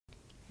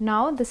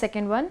Now the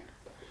second one,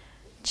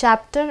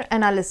 chapter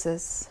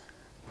analysis,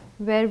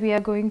 where we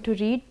are going to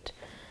read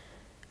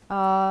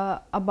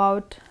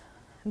about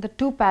the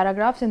two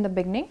paragraphs in the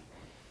beginning,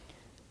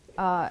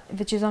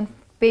 which is on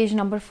page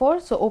number 4.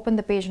 So open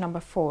the page number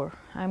 4.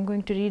 I am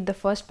going to read the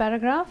first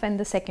paragraph and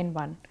the second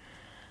one.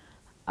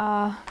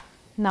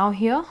 Now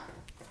here,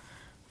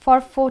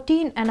 for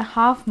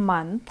 14.5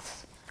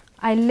 months,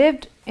 I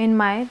lived in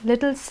my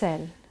little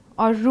cell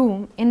or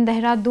room in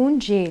Dehradun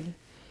jail,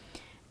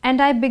 and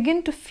I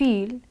began to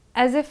feel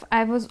as if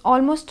I was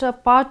almost a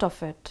part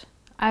of it.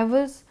 I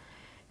was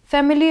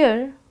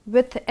familiar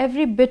with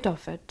every bit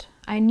of it.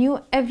 I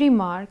knew every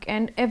mark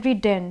and every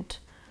dent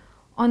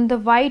on the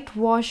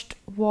whitewashed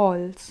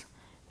walls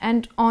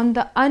and on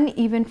the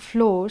uneven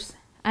floors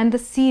and the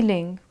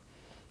ceiling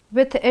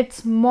with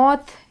its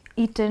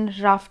moth-eaten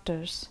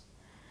rafters.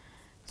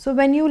 So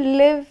when you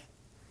live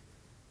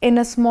in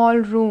a small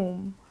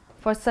room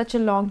for such a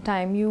long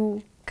time,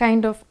 you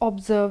kind of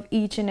observe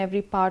each and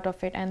every part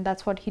of it, and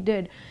that's what he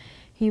did.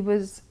 He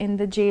was in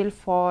the jail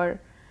for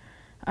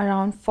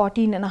around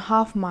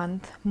 14.5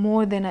 months,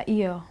 more than a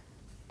year,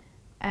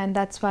 and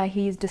that's why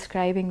he is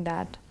describing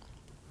that.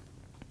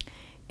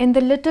 In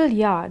the little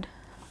yard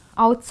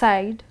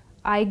outside,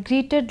 I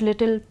greeted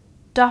little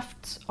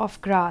tufts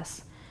of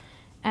grass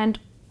and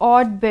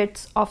odd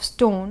bits of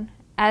stone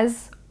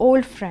as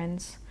old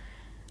friends.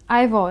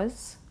 I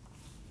was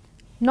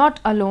not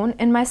alone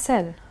in my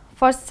cell,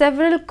 for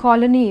several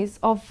colonies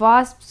of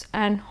wasps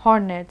and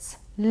hornets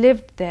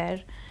lived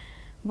there.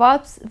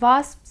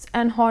 Wasps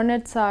and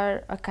hornets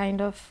are a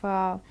kind of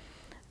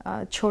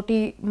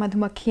छोटी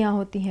मधुमक्खियाँ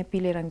होती हैं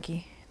पीले रंग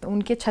की, तो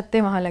उनके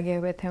छत्ते वहाँ लगे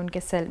हुए थे उनके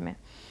सेल में.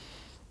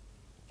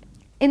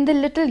 In the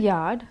little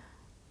yard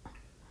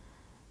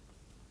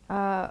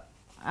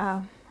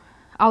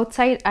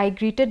outside, I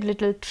greeted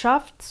little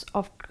tufts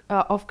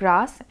of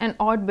grass and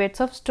odd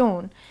bits of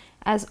stone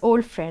as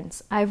old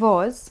friends. I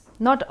was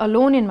not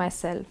alone in my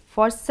cell,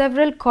 for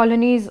several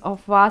colonies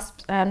of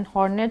wasps and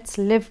hornets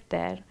lived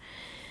there,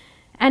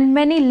 and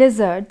many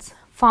lizards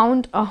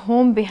found a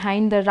home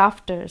behind the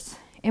rafters,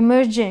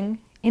 emerging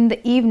in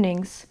the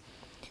evenings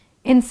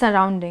in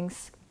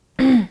surroundings.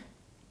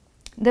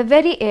 The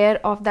very air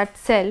of that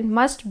cell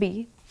must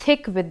be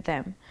thick with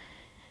them,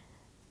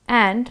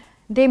 and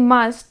they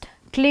must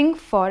cling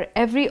for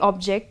every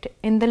object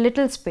in the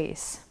little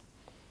space.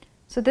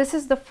 So this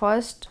is the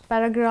first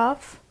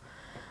paragraph.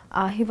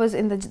 He was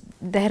in the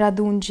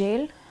Dehradun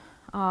jail,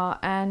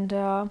 and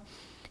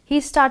he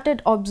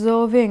started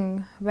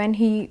observing when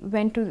he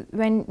went to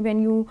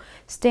when you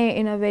stay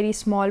in a very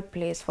small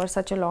place for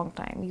such a long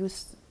time. You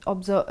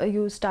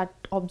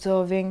start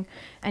observing,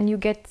 and you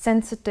get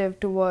sensitive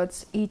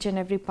towards each and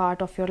every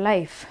part of your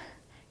life,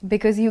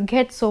 because you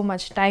get so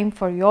much time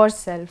for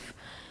yourself.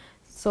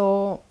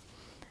 So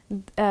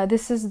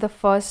this is the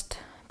first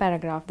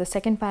paragraph. The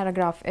second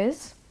paragraph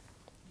is,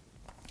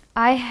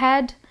 I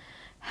had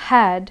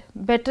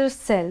better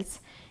cells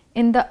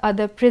in the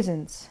other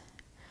prisons,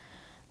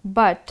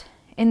 but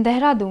in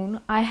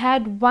Dehradun I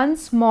had one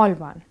small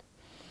one,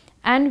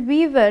 and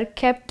we were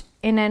kept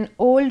in an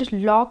old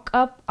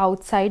lock-up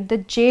outside the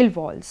jail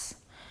walls,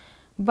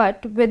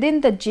 but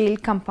within the jail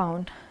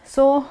compound.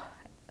 So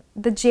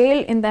the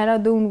jail in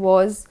Dehradun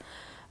was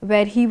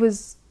where he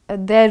was,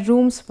 their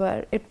rooms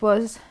were, it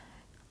was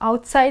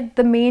outside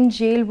the main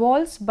jail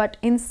walls but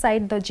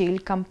inside the jail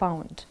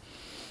compound.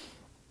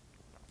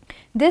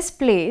 This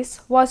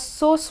place was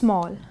so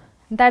small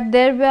that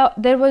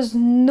there was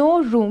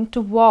no room to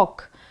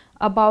walk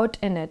about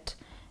in it,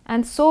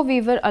 and so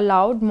we were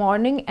allowed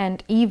morning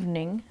and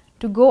evening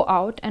to go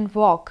out and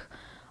walk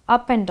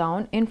up and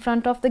down in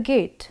front of the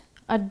gate,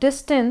 a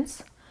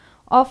distance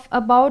of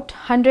about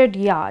 100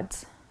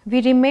 yards.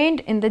 We remained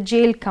in the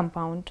jail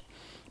compound,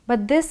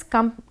 but this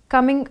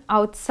coming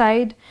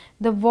outside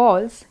the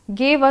walls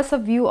gave us a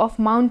view of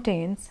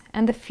mountains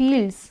and the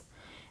fields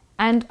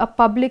and a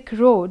public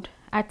road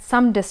at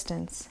some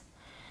distance.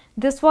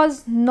 This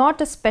was not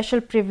a special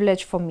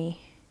privilege for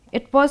me.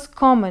 It was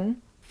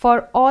common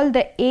for all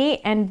the A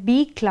and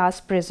B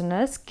class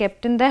prisoners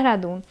kept in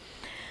Dehradun.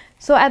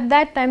 So at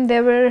that time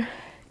there were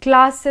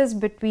classes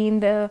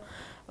between the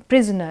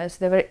prisoners.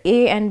 There were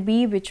A and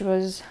B, which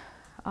was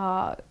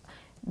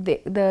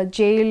the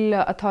jail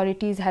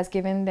authorities has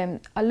given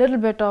them a little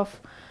bit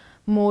of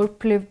more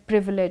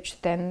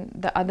privilege than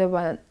the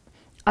other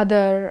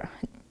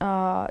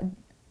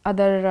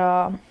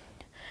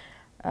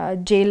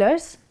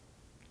jailers.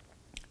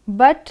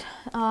 But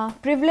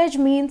privilege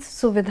means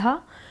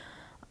सुविधा.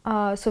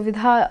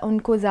 सुविधा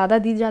उनको ज़्यादा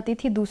दी जाती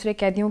थी दूसरे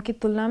कैदियों की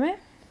तुलना में,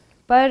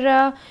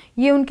 पर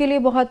ये उनके लिए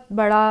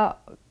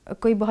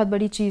कोई बहुत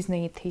बड़ी चीज़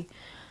नहीं थी.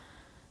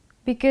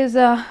 Because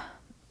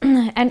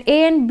and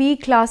A and B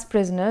class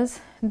prisoners,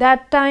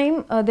 that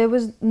time there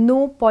was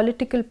no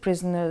political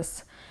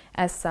prisoners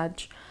as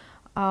such.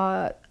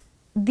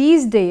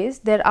 These days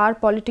there are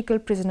political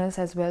prisoners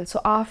as well. So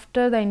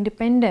after the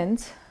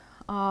independence,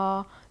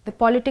 the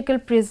political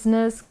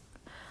prisoners,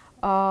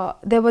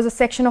 there was a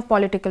section of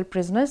political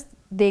prisoners.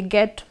 They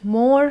get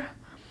more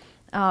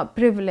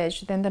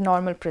privileged than the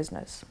normal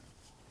prisoners.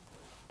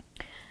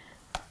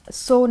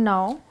 So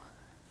now,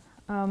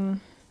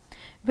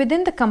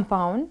 within the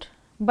compound,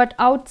 but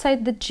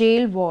outside the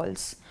jail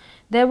walls,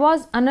 there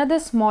was another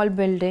small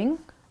building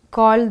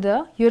called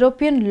the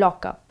European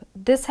lockup.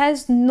 This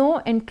has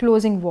no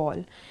enclosing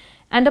wall,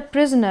 and a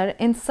prisoner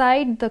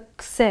inside the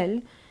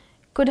cell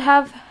could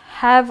have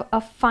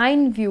a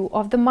fine view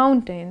of the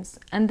mountains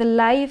and the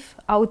life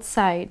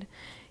outside.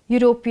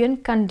 European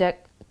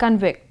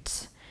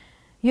convicts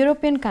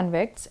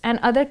and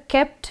other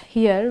kept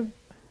here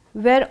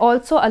were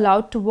also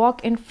allowed to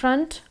walk in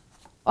front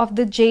of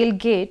the jail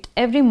gate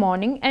every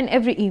morning and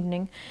every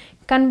evening.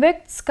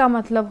 Convicts का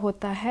मतलब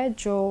होता है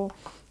जो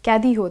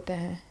कैदी होते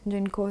हैं,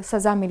 जिनको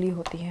सज़ा मिली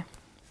होती है.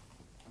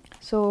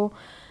 So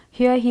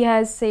here he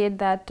has said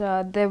that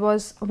there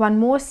was one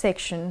more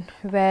section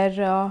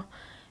where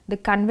the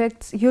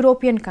convicts,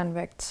 European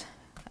convicts,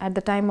 at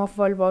the time of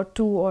World War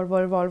II or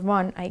World War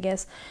I, I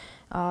guess,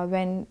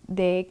 when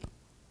they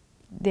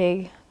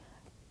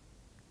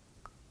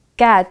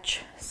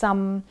catch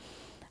some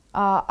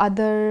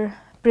other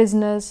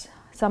prisoners,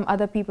 some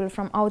other people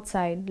from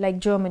outside, like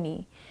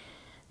Germany,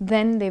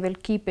 then they will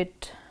keep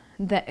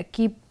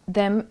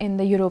them in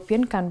the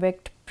European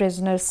convict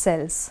prisoner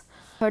cells.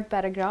 Third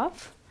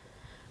paragraph.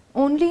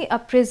 Only a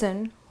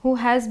prison who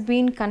has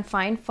been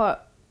confined for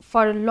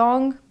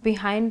long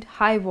behind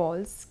high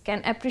walls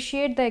can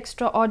appreciate the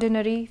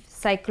extraordinary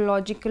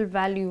psychological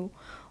value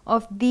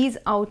of these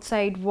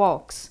outside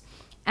walks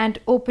and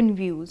open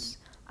views.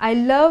 I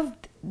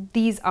loved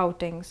these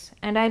outings,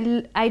 and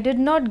I did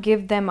not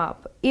give them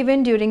up,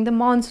 even during the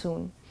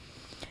monsoon.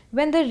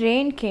 When the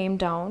rain came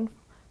down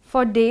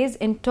for days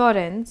in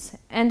torrents,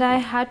 and I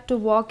had to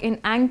walk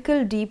in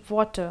ankle-deep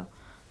water,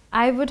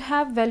 I would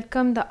have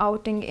welcomed the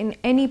outing in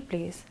any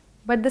place,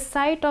 but the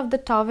sight of the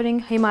towering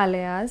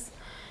Himalayas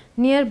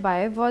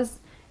nearby was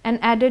an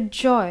added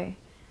joy,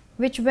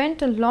 which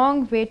went a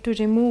long way to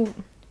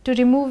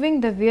removing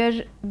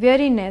the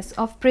weariness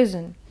of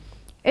prison.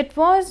 It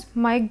was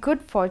my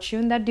good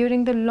fortune that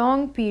during the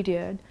long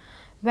period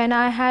when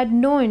I had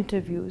no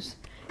interviews,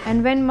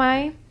 and when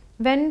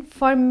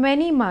for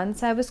many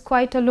months I was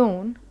quite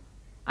alone,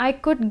 I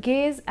could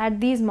gaze at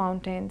these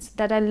mountains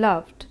that I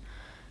loved.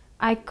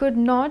 I could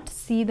not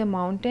see the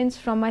mountains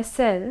from my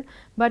cell,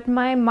 but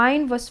my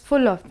mind was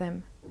full of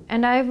them,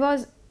 and I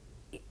was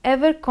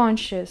ever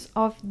conscious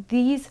of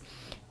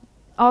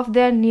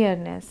their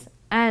nearness,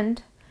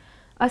 and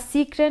a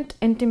secret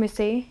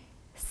intimacy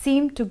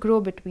seemed to grow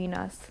between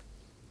us.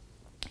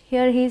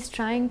 Here he is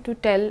trying to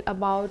tell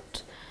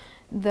about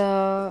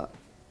the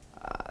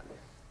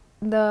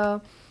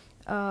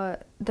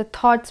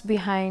thoughts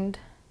behind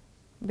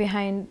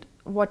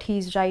what he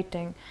is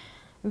writing.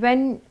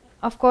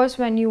 Of course,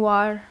 when you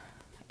are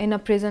in a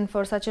prison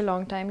for such a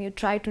long time, you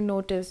try to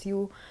notice,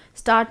 you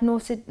start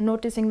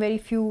noticing very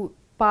few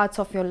parts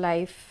of your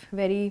life,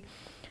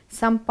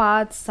 some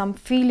parts, some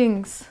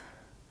feelings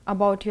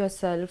about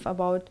yourself,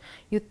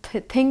 you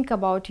think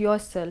about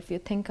yourself, you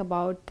think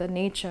about the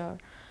nature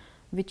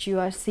which you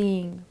are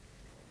seeing.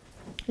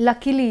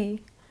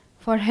 Luckily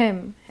for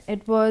him,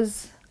 it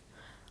was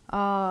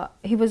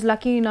he was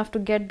lucky enough to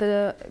get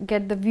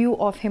the view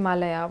of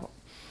Himalaya,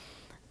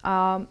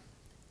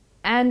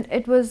 and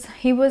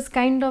he was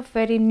kind of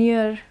very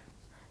near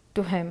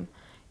to him.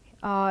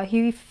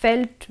 He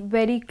felt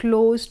very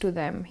close to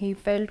them. He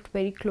felt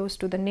very close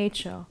to the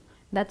nature.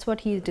 That's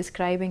what he is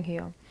describing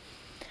here.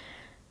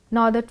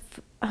 Now that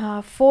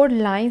 4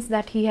 lines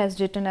that he has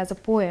written as a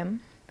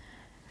poem,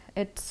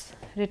 it's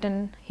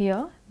written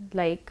here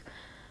like,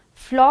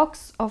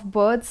 flocks of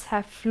birds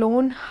have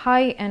flown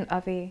high and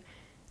away.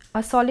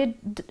 A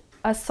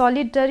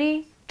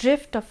solitary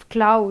drift of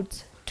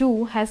clouds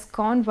too has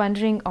gone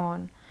wandering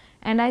on,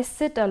 and I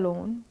sit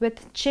alone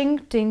with Ching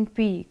Ting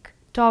Peak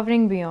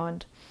towering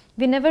beyond.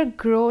 We never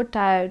grow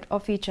tired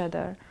of each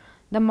other,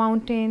 the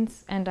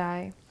mountains and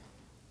I.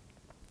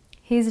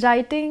 He's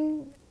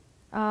writing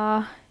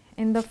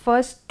in the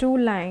first 2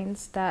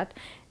 lines that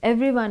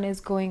everyone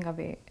is going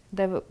away.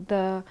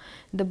 The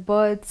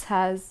birds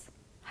has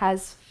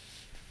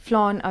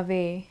flown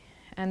away,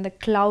 and the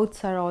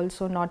clouds are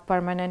also not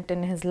permanent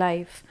in his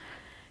life.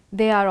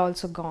 They are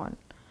also gone.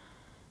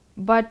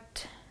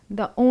 But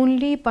the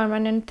only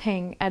permanent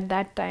thing at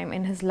that time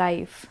in his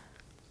life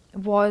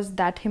was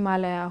that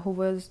Himalaya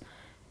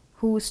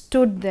who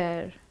stood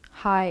there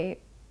high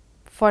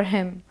for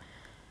him,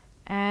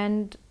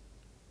 and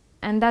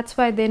that's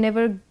why they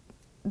never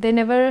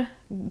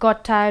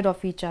got tired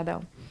of each other.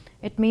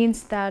 It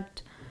means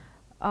that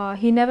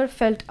he never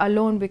felt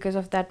alone because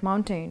of that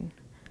mountain.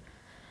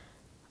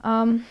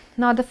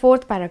 Now the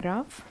 4th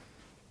paragraph.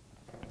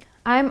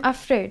 I am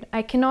afraid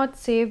I cannot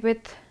say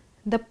with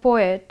the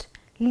poet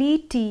Li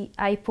Ti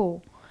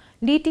Aipo.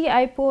 Li Ti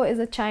Aipo is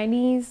a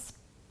Chinese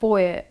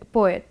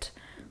poet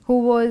who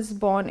was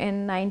born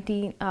in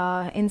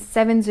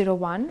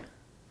 701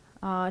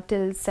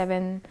 till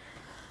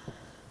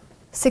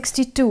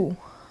 762,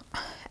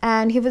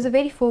 and he was a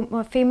very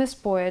famous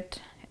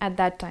poet at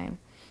that time.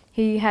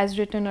 He has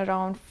written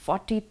around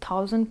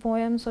 40,000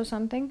 poems or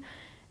something,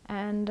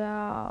 and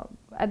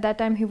at that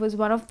time he was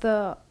one of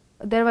the,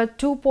 there were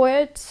two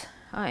poets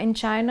in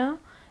China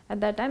at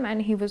that time,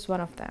 and he was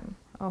one of them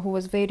who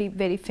was very,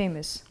 very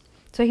famous.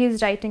 So he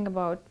is writing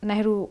about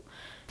Nehru,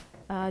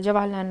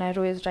 Jawaharlal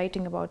Nehru is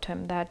writing about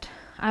him that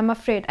I'm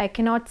afraid I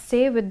cannot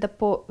say with the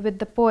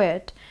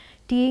poet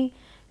Li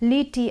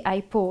Ti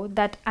Po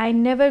that I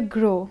never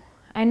grew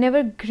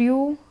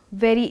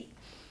very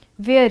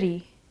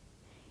weary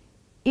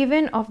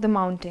even of the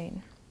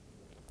mountain.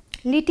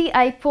 Li Ti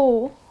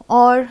Po,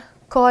 or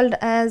called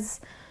as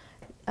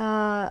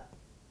Li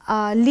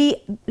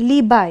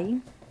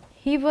Bai,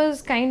 he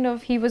was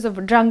a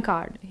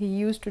drunkard. He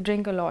used to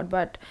drink a lot,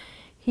 but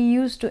he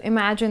used to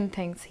imagine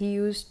things. He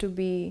used to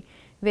be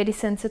very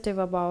sensitive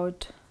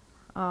about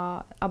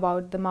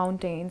the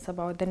mountains,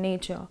 about the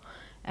nature,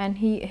 and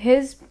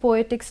his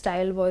poetic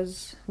style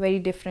was very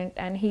different.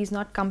 And he's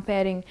not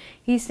comparing.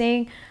 He's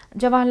saying,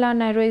 Jawaharlal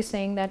Nehru is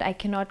saying that I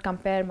cannot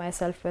compare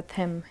myself with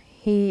him.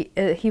 He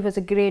was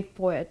a great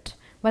poet,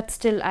 but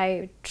still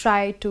I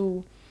try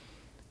to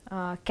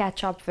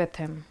catch up with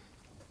him.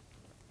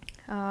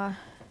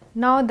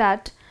 Now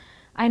that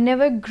I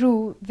never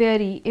grew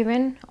weary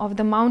even of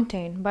the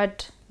mountain,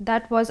 but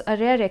that was a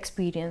rare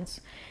experience.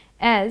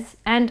 As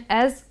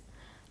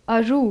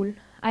a rule,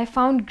 I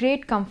found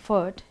great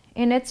comfort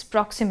in its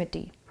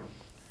proximity.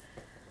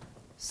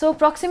 So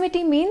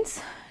proximity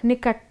means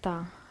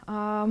nikatta.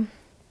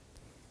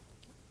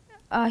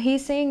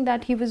 He's saying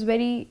that he was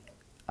very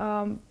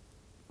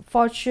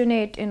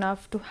fortunate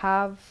enough to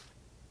have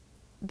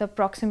the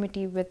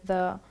proximity with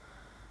the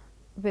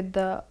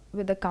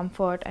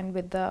comfort and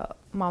with the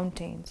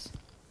mountains.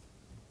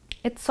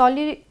 Its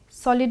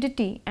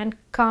solidity and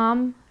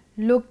calm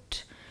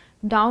looked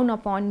down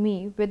upon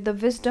me with the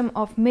wisdom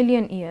of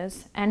million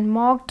years, and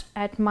mocked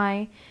at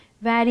my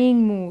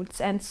varying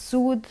moods and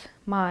soothed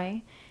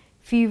my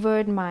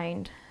fevered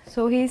mind.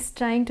 So he's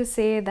trying to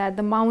say that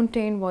the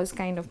mountain was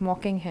kind of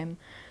mocking him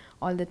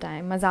all the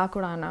time, मजाक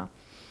उड़ाना,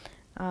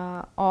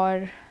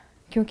 और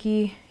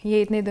क्योंकि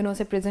ये इतने दिनों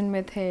से prison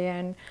में थे,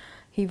 and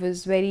he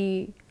was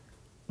very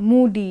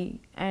moody,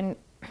 and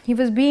he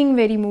was being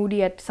very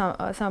moody at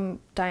some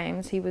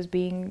times. He was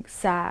being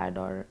sad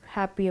or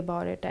happy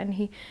about it,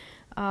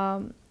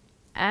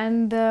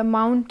 and the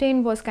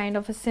mountain was kind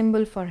of a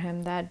symbol for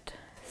him that,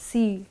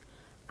 see,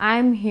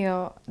 I'm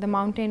here. The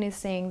mountain is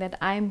saying that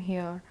I'm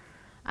here.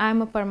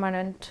 I'm a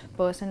permanent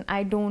person.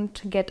 I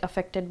don't get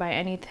affected by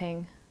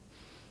anything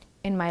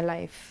in my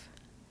life.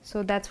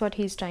 So that's what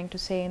he's trying to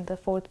say in the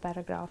 4th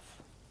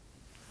paragraph.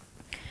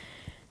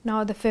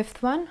 Now the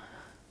 5th one.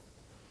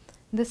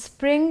 The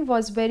spring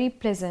was very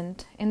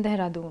pleasant in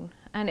Dehradun,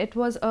 and it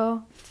was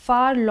a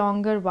far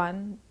longer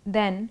one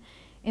than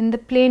in the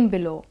plain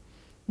below.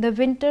 The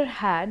winter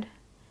had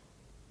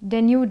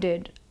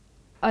denuded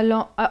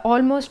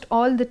almost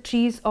all the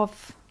trees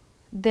of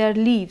their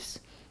leaves.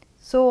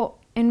 So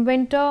in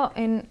winter,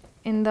 in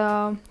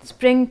the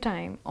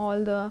springtime,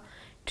 all the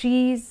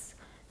trees,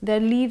 their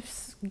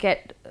leaves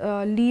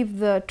leave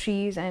the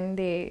trees, and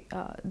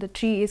the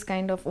tree is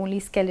kind of only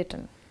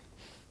skeleton.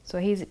 So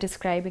he's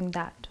describing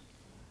that.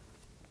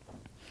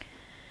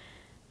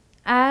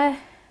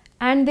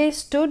 And they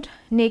stood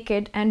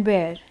naked and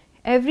bare.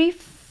 Every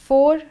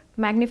 4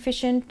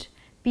 magnificent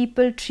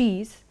peepal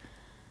trees,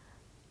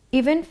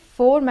 even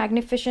 4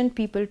 magnificent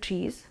peepal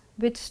trees,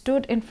 which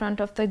stood in front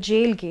of the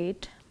jail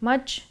gate,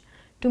 much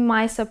to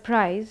my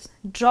surprise,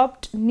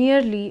 dropped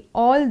nearly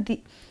all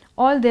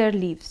their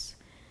leaves.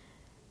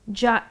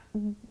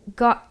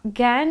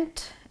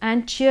 Gaunt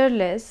and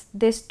cheerless,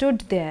 they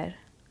stood there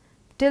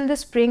till the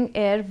spring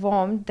air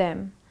warmed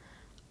them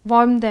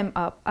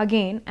up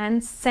again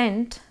and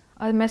sent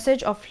a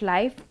message of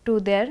life to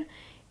their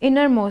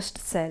innermost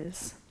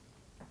cells.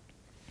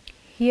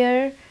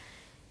 Here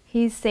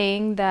he's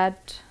saying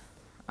that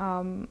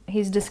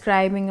he's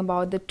describing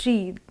about the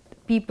tree.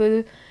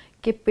 People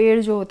के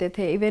पेड़ जो होते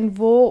थे, even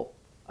वो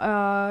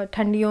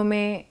ठंडियों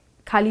में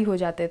खाली हो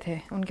जाते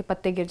थे, उनके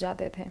पत्ते गिर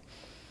जाते थे.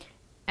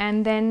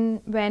 And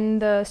then when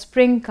the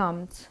spring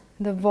comes,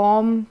 the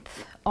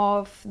warmth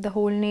of the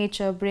whole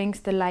nature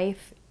brings the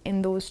life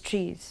in those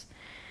trees.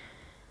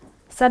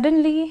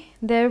 Suddenly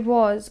there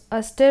was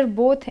a stir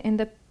both in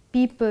the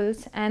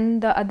peepals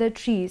and the other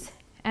trees,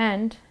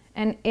 and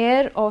an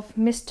air of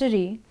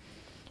mystery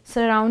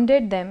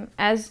surrounded them,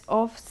 as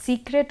of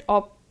secret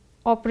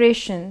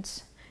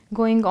operations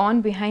going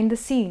on behind the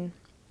scene.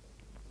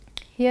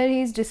 Here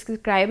he is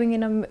describing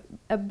in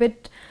a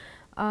bit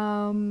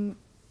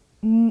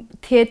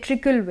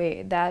theatrical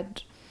way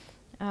that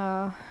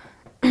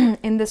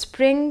in the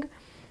spring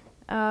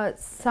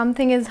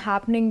something is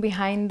happening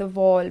behind the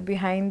wall,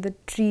 behind the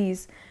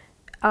trees.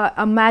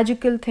 A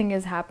magical thing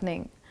is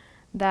happening,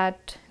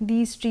 that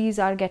these trees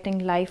are getting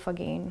life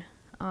again.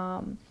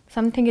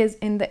 Something is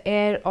in the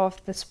air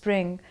of the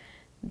spring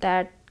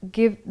that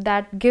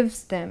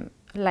gives them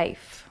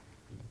life.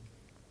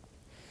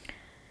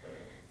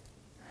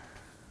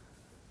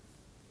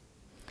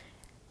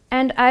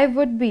 And I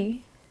would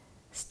be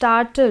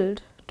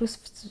startled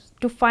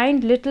to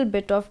find little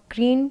bit of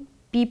green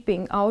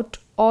peeping out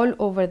all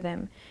over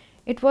them.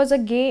 It was a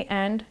gay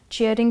and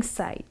cheering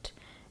sight.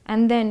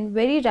 And then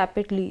very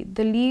rapidly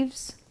the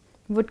leaves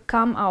would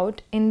come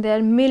out in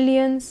their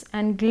millions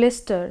and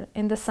glister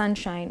in the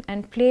sunshine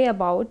and play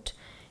about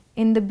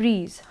in the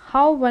breeze.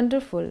 How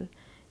wonderful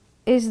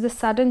is the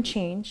sudden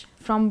change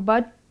from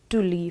bud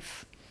to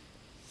leaf.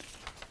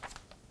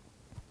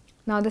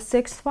 Now the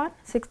sixth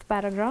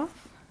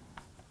paragraph.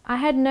 I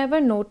had never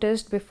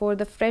noticed before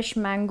the fresh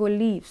mango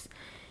leaves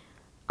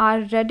are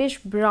reddish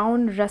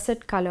brown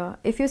russet color.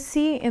 If you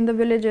see in the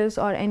villages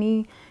or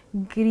any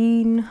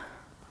green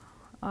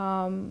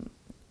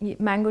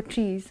mango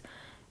trees,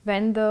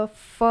 when the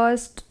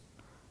first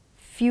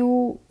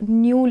few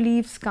new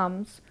leaves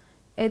comes,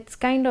 it's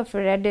kind of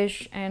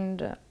reddish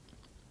and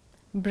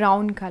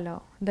brown color.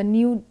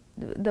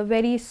 The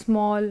very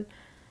small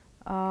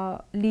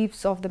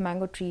leaves of the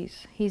mango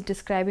trees, he's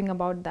describing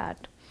about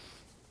that.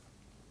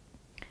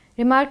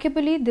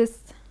 Remarkably, this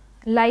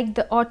like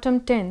the autumn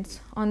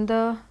tints on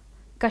the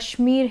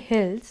Kashmir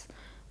hills,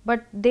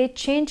 but they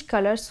change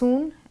color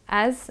soon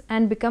as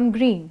and become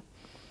green.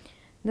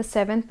 The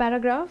seventh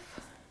paragraph.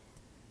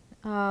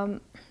 The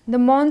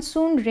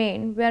monsoon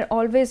rain were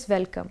always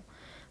welcome,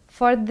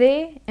 for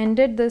they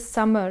ended the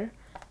summer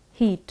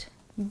heat,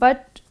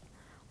 but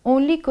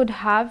only could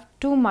have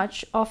too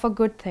much of a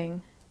good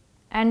thing.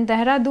 And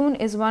Dehradun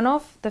is one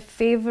of the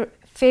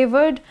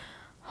favored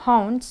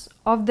haunts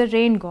of the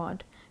rain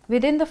god.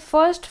 Within the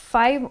first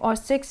 5 or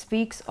 6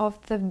 weeks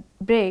of the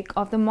break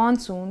of the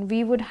monsoon,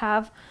 we would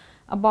have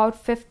about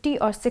 50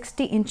 or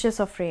 60 inches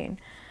of rain.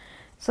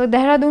 So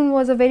Dehradun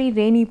was a very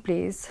rainy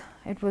place.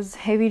 It was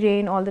heavy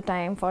rain all the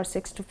time for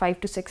 5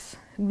 to 6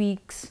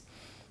 weeks,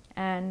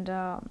 and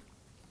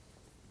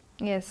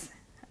yes,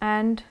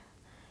 and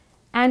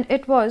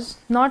it was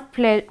not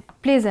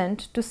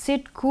pleasant to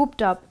sit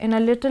cooped up in a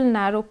little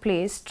narrow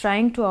place,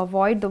 trying to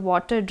avoid the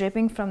water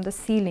dripping from the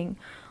ceiling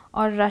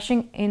or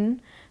rushing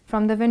in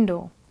from the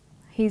window.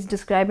 He's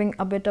describing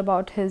a bit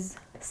about his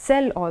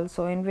cell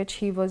also, in which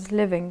he was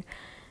living,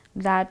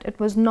 that it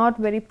was not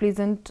very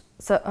pleasant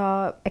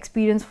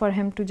experience for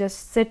him to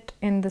just sit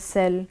in the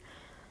cell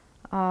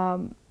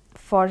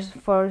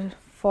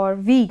for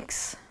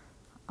weeks,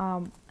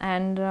 and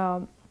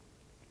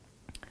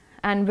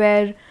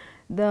where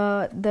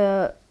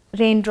the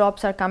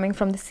raindrops are coming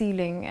from the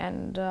ceiling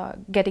and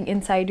getting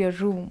inside your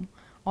room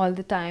all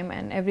the time,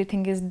 and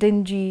everything is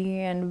dingy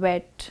and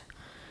wet.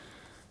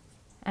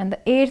 And the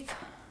eighth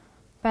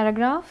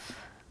paragraph.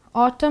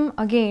 Autumn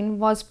again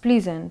was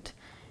pleasant,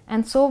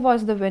 and so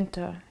was the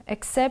winter,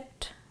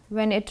 except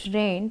when it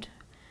rained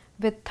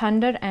with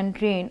thunder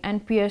and rain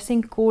and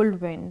piercing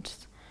cold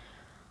winds.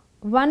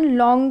 One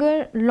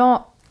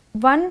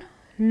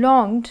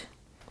longed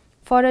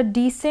for a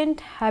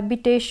decent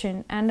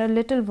habitation and a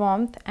little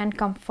warmth and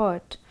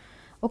comfort.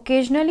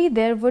 Occasionally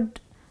there would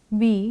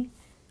be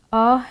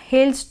a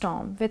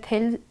hailstorm with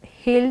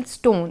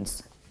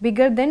hailstones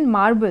bigger than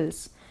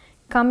marbles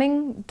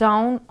coming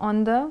down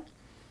on the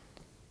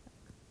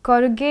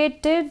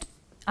corrugated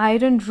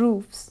iron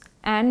roofs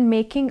and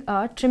making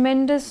a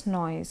tremendous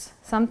noise,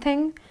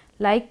 something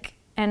like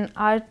an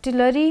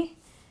artillery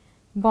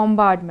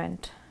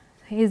bombardment.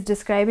 He is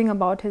describing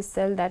about his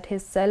cell, that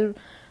his cell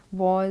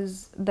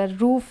was, the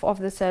roof of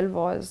the cell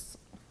was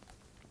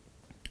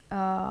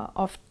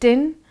of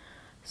tin.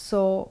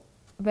 So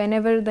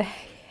whenever the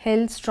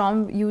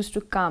hailstorm used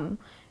to come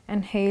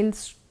and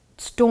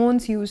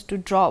hailstones used to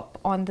drop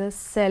on the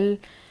cell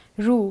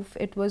roof,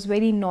 it was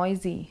very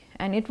noisy,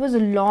 and it was a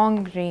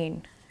long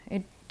rain.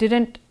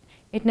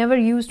 It never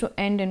used to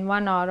end in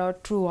 1 hour or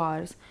 2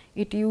 hours.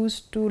 It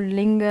used to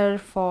linger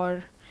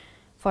for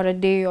a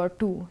day or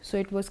two. So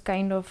it was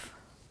kind of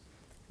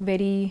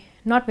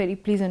not very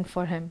pleasant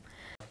for him.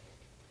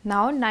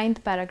 Now,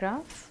 ninth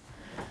paragraph.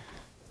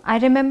 I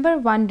remember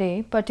one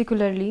day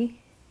particularly,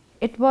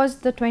 it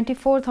was the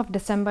 24th of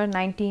December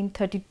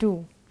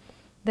 1932.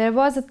 There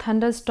was a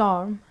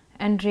thunderstorm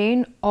and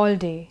rain all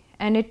day,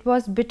 and it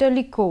was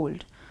bitterly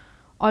cold.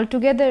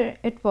 Altogether,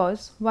 it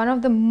was one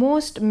of the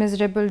most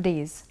miserable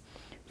days,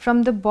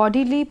 from the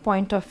bodily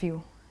point of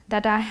view,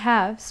 that I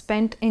have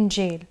spent in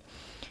jail.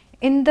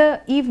 In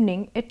the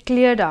evening, it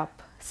cleared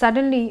up.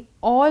 Suddenly,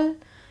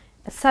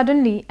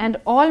 and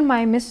all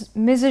my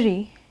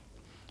misery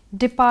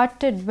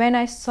departed when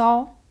I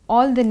saw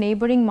all the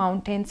neighboring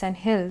mountains and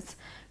hills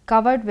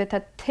covered with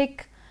a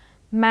thick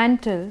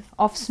mantle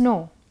of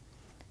snow.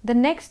 The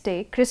next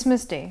day,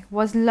 Christmas Day,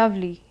 was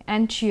lovely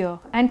and clear,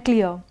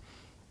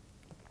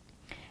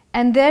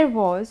 and there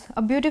was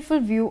a beautiful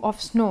view of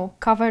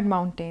snow-covered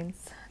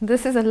mountains.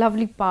 This is a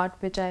lovely part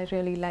which I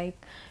really like.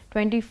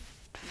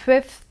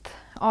 25th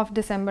of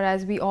December,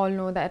 as we all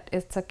know, that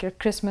it's a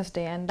Christmas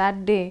Day, and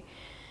that day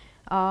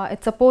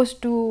it's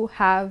supposed to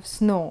have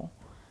snow,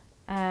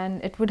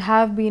 and it would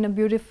have been a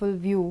beautiful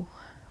view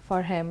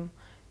for him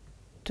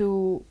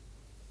to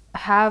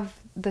have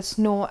the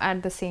snow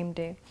at the same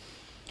day.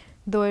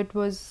 Though it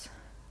was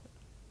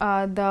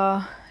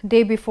the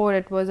day before,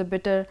 it was a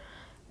bitter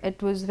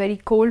It was very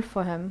cold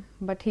for him,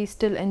 but he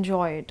still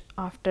enjoyed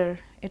after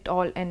it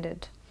all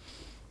ended.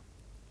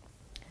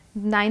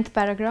 Ninth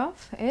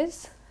paragraph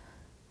is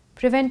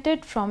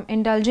prevented from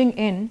indulging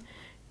in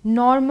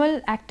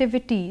normal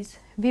activities,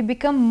 we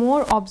become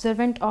more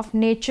observant of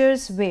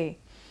nature's way.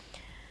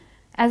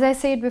 As I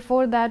said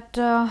before, that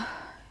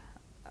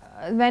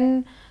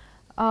when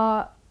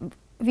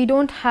we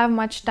don't have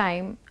much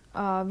time,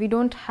 we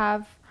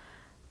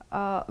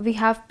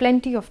have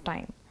plenty of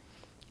time,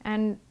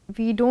 and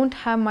we don't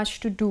have much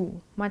to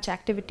do, much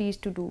activities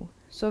to do.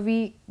 So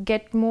we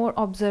get more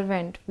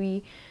observant,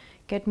 we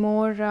get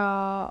more,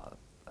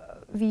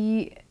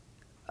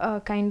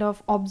 kind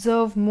of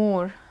observe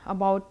more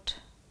about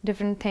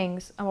different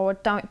things,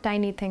 about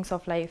tiny things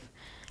of life,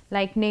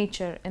 like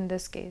nature in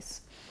this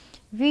case.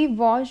 We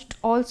watched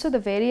also the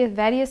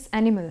various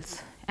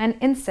animals and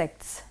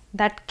insects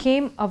that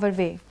came our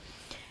way.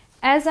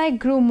 As I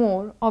grew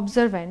more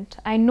observant,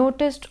 I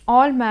noticed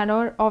all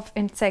manner of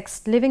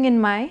insects living in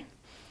my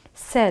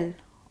cell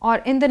or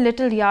in the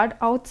little yard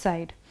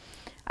outside.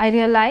 I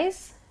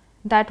realized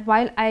that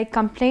while I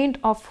complained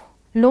of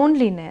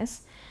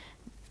loneliness,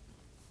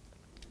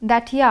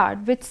 that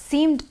yard, which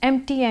seemed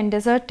empty and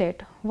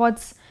deserted,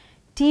 was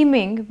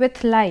teeming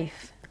with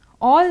life.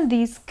 All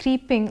these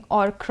creeping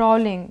or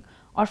crawling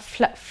or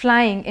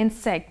flying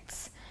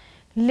insects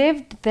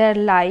lived their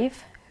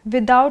life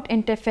without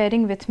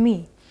interfering with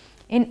me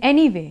in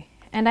any way,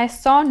 and I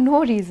saw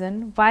no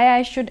reason why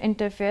I should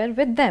interfere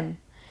with them.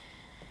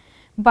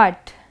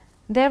 But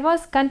there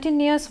was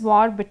continuous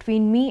war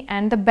between me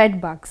and the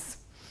bedbugs,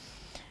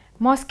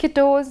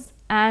 mosquitoes,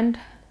 and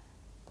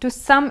to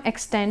some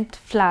extent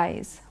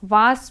flies,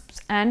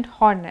 wasps and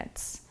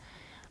hornets.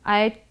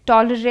 I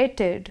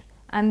tolerated,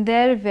 and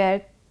there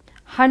were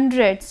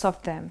hundreds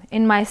of them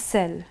in my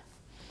cell.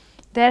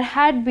 There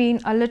had been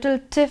a little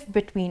tiff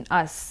between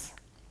us.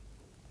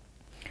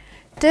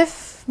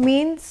 Tiff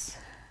means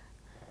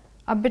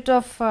a bit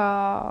of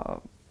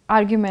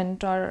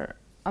argument or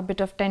a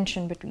bit of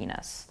tension between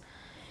us.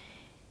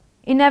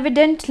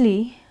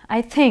 Incidentally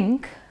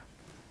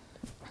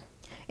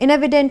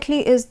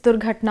is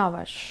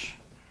Durghatnavash.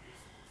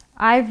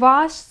 I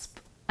wasp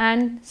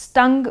and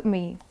stung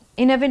me.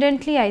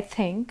 Incidentally, I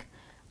think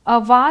a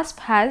wasp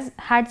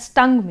had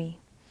stung me.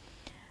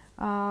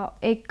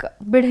 एक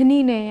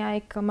बिढ़नी ने या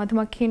एक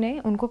मधुमक्खी ने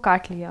उनको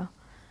काट लिया.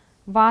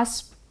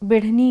 वास्प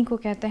बिढ़नी को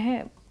कहते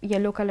हैं,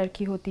 येलो कलर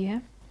की होती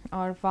है,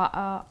 और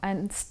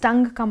एंड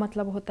स्टंग का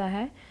मतलब होता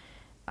है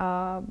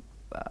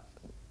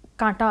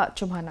कांटा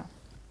चुभाना.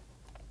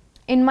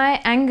 In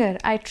my anger,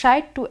 I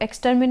tried to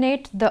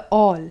exterminate the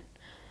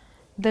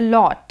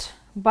lot,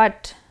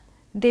 but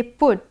they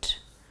put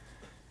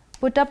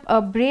up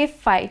a brave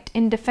fight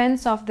in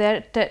defense of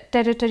their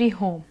territory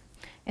home.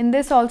 In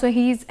this also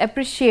he is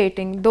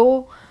appreciating,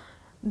 though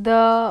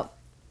the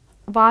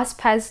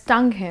wasp has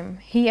stung him,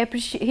 he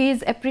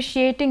is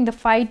appreciating the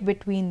fight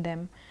between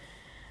them.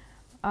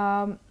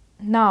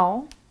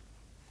 Now,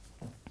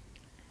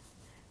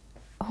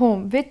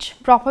 home, which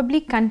probably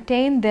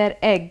contained their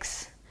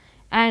eggs,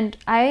 and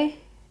I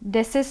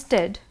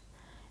desisted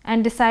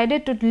and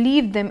decided to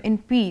leave them in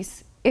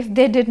peace if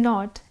they did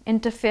not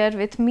interfere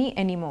with me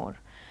anymore.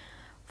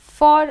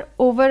 For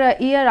over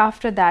a year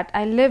after that,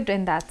 I lived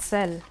in that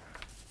cell,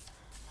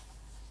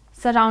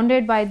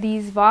 surrounded by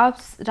these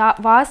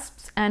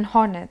wasps and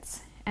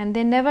hornets, and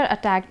they never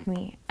attacked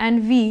me,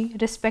 and we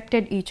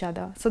respected each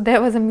other. So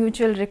there was a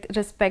mutual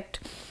respect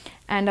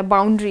and a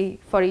boundary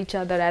for each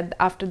other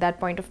after that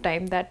point of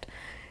time, that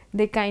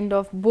they kind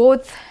of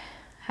both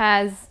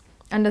has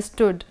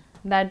understood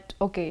that,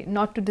 okay,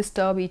 not to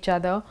disturb each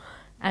other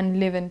and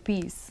live in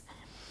peace.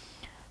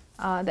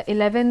 The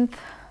 11th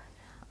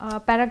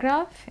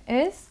paragraph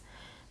is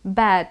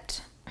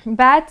bats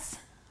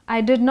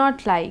I did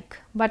not like,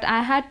 but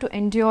I had to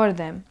endure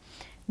them.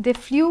 They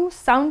flew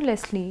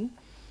soundlessly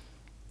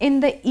in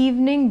the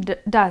evening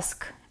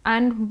dusk,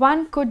 and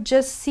one could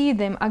just see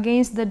them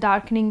against the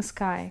darkening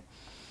sky.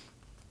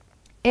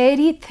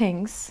 Airy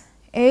things,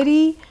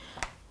 airy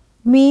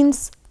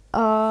means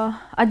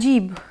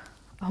ajeeb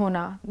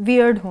hona,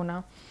 weird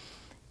hona.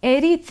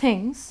 Airy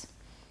things,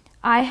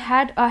 I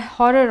had a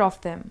horror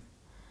of them.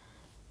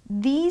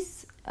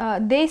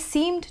 They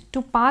seemed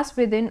to pass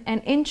within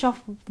an inch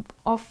of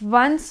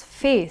one's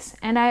face,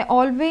 and I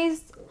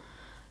always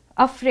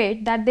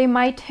afraid that they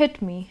might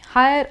hit me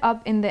higher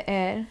up in the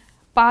air,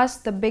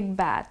 past the big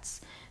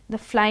bats, the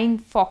flying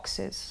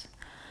foxes.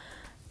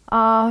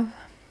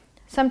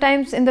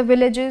 Sometimes in the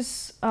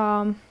villages,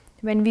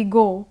 when we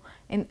go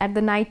at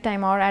the night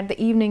time or at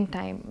the evening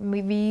time,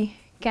 we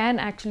can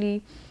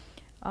actually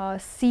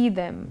see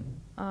them,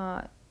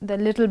 the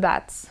little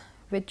bats,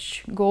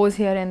 which goes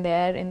here and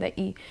there in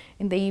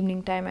the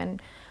evening time,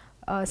 and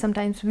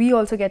sometimes we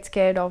also get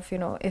scared of,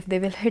 if they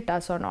will hit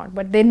us or not,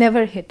 but they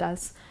never hit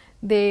us.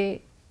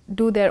 They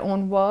do their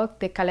own work,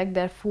 they collect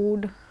their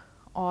food,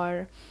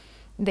 or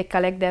they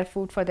collect their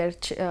food for their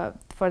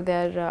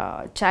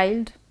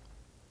child,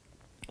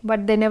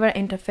 but they never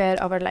interfere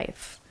our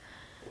life.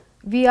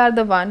 We are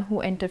the one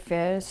who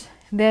interferes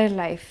their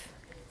life.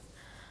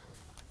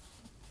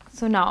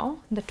 So now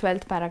the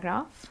 12th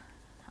paragraph.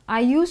 I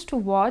used to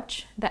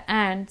watch the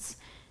ants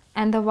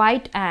and the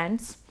white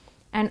ants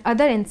and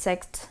other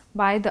insects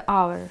by the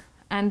hour,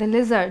 and the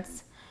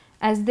lizards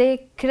as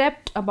they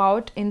crept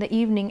about in the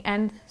evening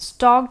and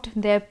stalked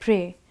their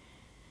prey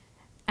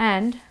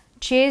and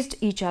chased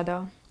each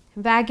other,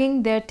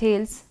 wagging their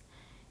tails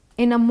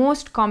in a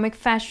most comic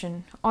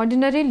fashion.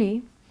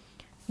 Ordinarily,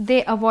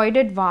 they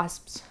avoided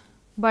wasps,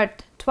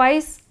 but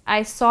twice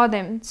I saw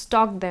them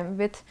stalk them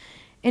with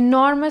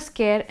enormous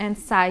care and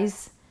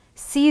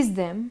seize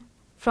them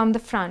from the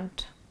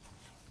front.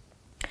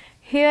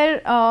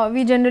 Here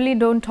we generally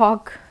don't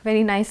talk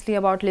very nicely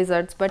about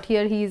lizards, but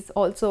here he is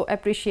also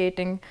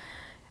appreciating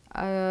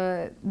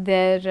the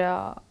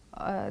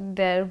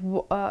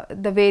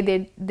way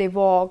they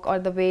walk, or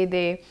the way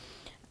they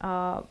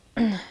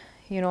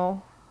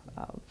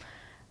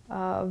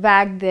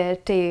wag their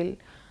tail.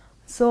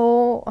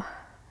 So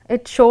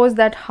it shows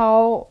that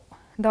how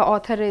the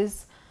author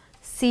is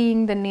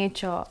seeing the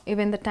nature,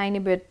 even the tiny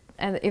bit,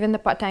 and even the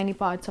tiny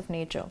parts of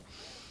nature.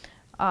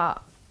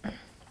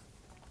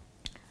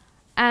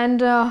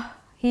 And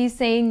he's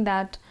saying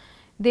that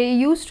they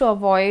used to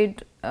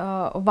avoid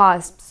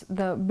wasps.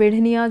 The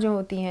बिढ़नियाँ जो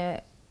होती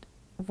हैं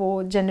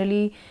वो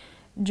generally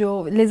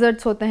जो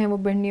lizards होते हैं वो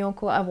बिढ़नियों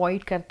को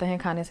avoid करते हैं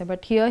खाने से.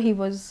 But here he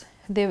was,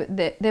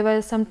 there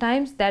were some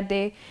times that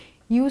they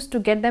used to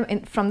get them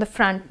from the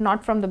front,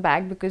 not from the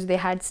back, because they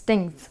had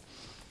stings.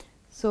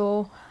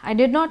 So I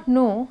did not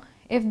know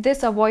if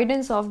this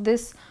avoidance of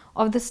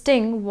the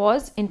sting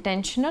was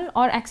intentional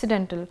or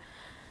accidental.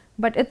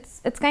 But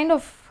it's kind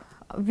of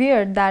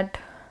weird that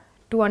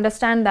to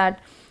understand that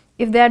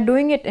if they are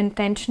doing it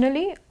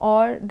intentionally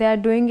or they are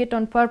doing it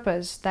on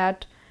purpose,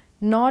 that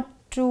not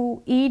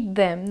to eat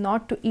them,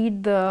 not to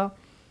eat the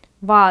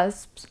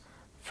wasps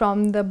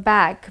from the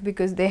back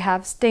because they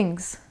have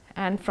stings,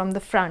 and from the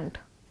front.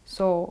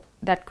 So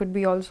that could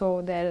be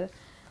also their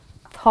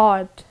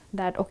thought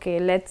that okay,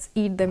 let's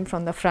eat them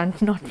from the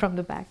front, not from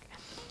the back.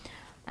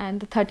 And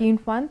the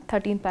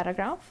 13th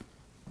paragraph.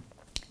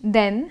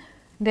 Then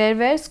there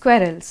were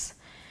squirrels,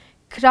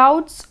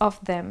 crowds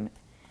of them.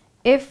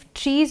 If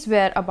trees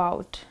were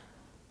about,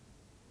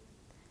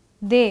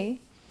 they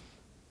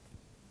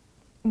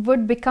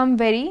would become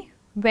very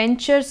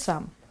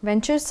venturesome.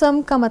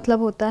 Venturesome का मतलब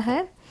होता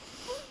है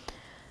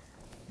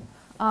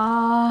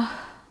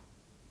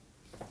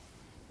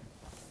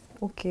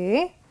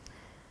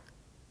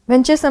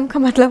venturesome का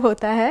मतलब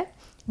होता है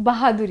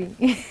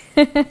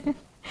बहादुरी.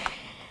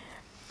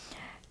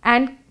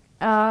 And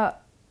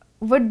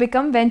would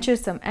become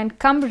venturesome and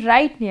come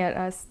right near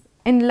us.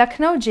 In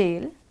Lucknow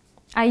jail,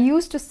 I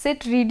used to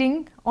sit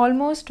reading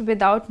almost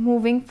without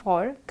moving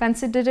for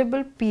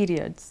considerable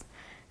periods,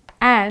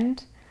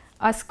 and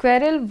a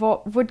squirrel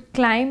would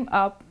climb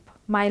up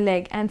my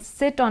leg and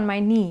sit on my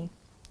knee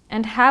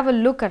and have a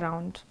look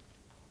around,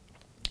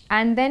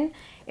 and then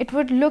it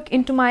would look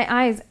into my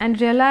eyes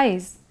and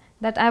realize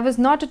that I was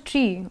not a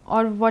tree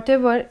or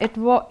whatever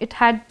it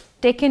had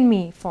taken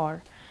me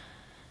for.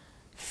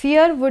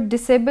 Fear would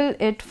disable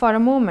it for a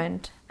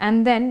moment,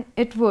 and then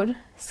it would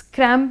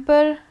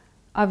scamper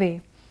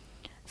away.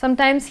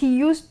 Sometimes he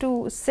used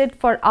to sit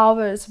for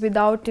hours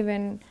without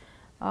even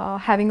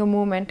having a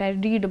moment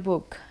and read a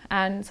book,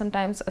 and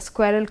sometimes a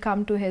squirrel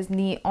come to his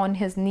knee, on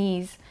his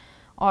knees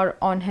or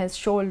on his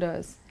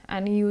shoulders,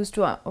 and he used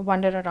to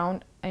wander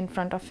around in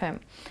front of him.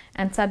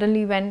 And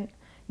suddenly when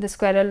the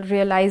squirrel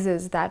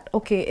realizes that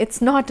okay,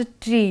 it's not a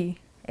tree,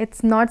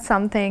 it's not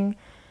something,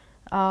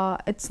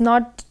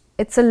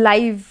 it's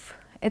alive,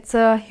 it's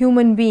a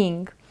human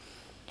being,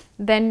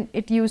 then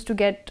it used to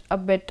get a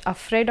bit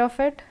afraid of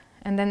it,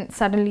 and then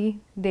suddenly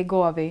they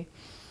go away.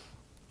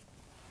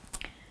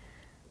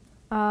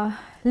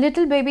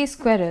 Little baby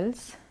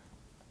squirrels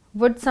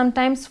would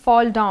sometimes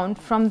fall down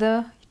from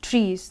the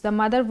trees. The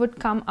mother would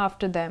come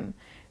after them,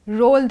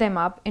 roll them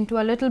up into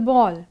a little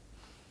ball,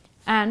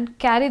 and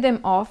carry them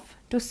off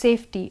to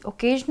safety.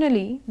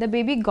 Occasionally, the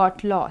baby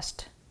got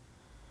lost.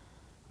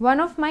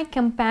 One of my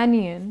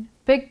companions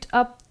picked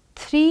up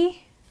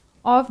 3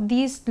 of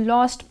these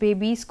lost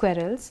baby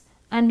squirrels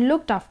and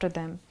looked after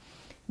them.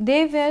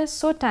 They were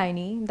so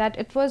tiny that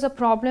it was a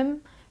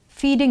problem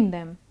feeding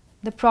them.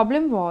 The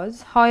problem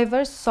was,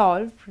 however,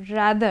 solved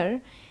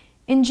rather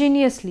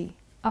ingeniously.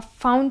 A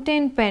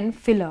fountain pen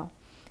filler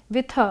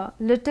with a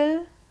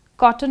little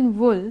cotton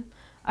wool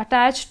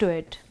attached to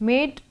it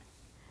made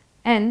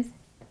an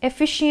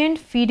efficient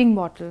feeding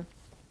bottle.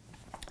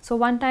 So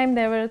one time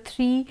there were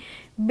 3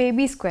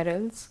 baby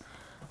squirrels.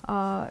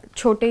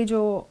 छोटे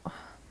जो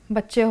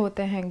बच्चे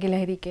होते हैं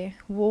गिलहरी के,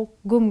 वो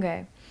गुम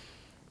गए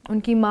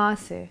उनकी माँ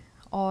से,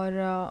 और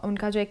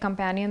उनका जो एक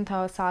कंपेनियन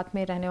था साथ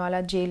में रहने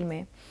वाला जेल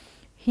में,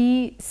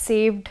 he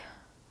saved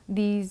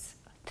these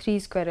 3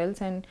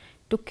 squirrels and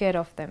took care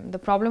of them. The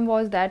problem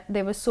was that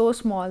they were so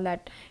small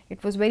that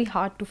it was very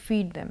hard to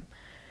feed them.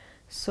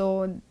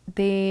 So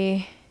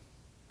they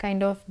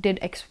kind of did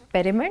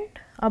experiment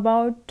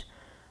about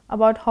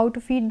how to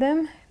feed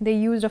them. They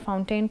used a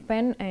fountain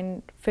pen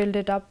and filled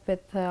it up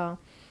with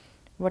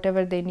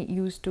whatever they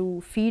used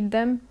to feed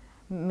them,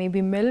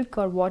 maybe milk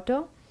or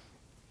water,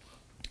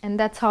 and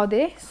that's how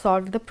they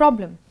solved the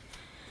problem.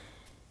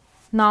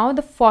 Now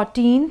the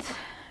 14th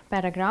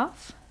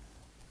paragraph.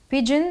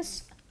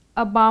 Pigeons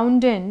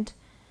abounded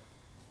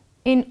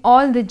in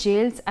all the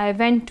jails I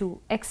went to,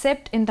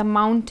 except in the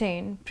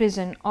mountain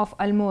prison of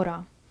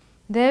Almora.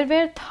 There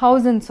were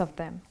thousands of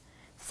them.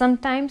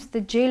 Sometimes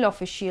the jail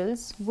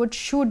officials would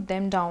shoot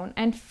them down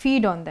and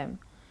feed on them.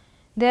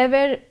 There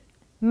were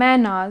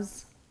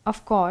mannas,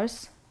 of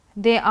course.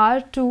 They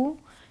are to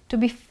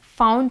be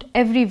found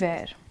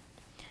everywhere.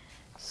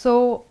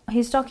 So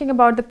he's talking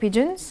about the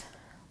pigeons,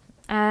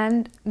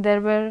 and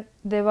there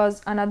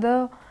was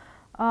another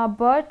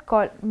bird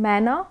called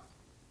manna,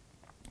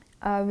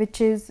 which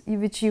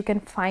you can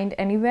find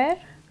anywhere,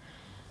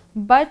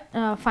 but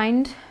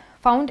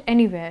found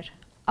anywhere.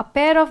 A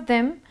pair of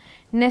them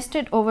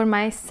nested over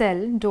my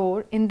cell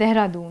door in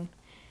Dehradun,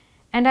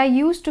 and I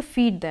used to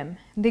feed them.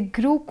 They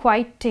grew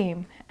quite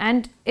tame,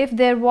 and if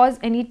there was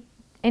any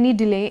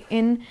delay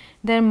in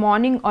their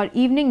morning or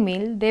evening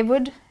meal, they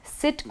would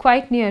sit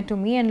quite near to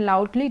me and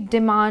loudly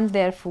demand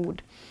their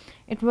food.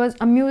 It was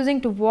amusing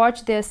to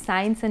watch their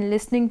signs and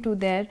listening to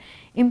their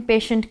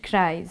impatient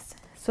cries.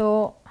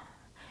 So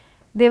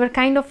they were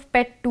kind of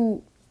pet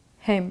to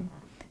him.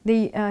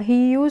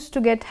 He used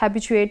to get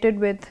habituated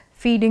with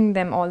feeding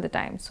them all the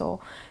time.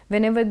 So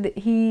whenever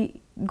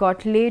he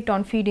got late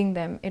on feeding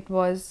them,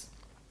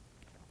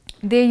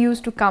 they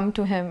used to come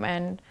to him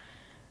and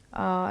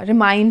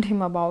remind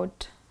him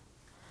about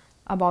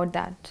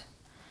that.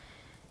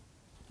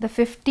 The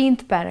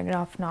 15th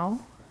paragraph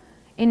now.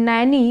 In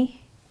Naini,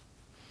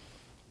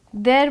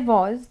 there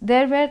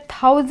were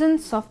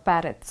thousands of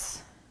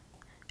parrots.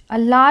 A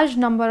large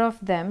number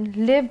of them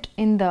lived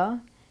in the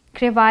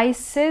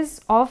crevices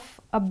of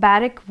a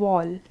barrack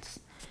walls.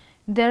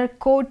 Their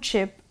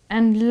courtship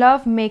and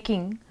love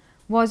making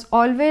was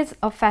always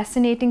a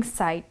fascinating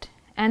sight,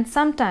 and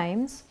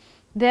sometimes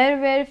there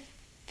were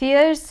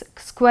fierce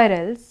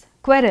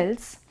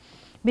quarrels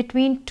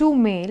between two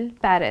male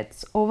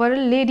parrots over a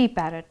lady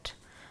parrot,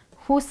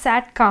 who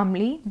sat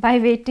calmly by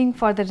waiting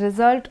for the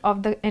result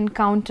of the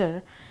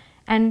encounter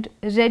and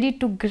ready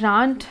to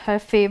grant her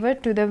favor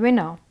to the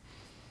winner.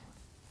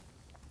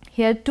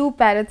 Here two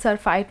parrots are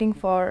fighting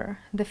for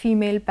the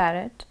female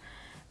parrot,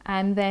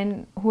 and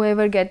then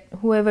whoever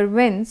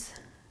wins,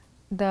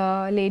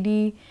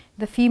 the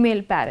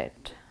female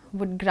parrot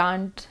would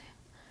grant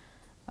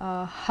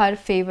her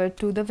favor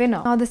to the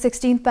winner. Now the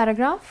 16th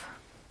paragraph.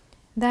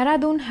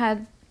 Dehradun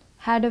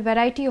had a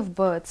variety of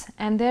birds,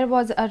 and there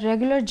was a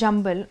regular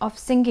jumble of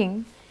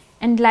singing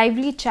and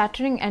lively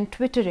chattering and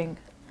twittering,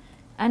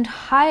 and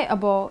high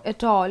above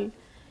it all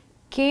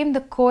came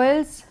the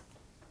koel's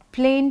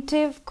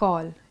plaintive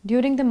call.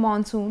 During the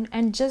monsoon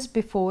and just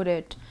before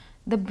it,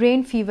 the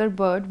brain fever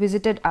bird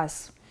visited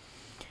us,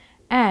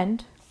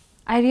 and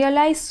I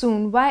realized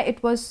soon why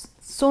it was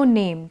so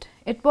named.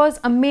 It was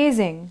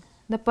amazing,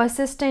 the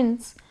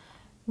persistence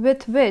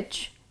with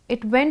which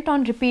it went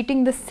on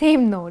repeating the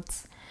same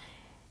notes.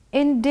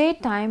 In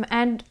daytime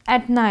and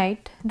at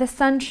night, the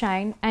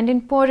sunshine, and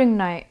in pouring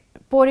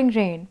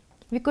rain,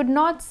 we could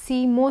not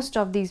see most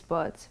of these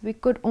birds. We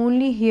could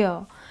only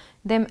hear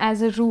them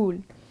as a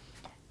rule,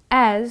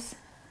 as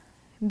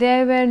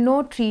there were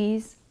no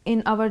trees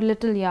in our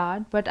little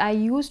yard, but I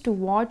used to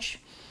watch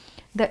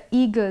the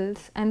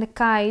eagles and the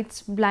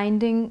kites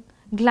gliding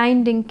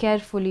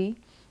carefully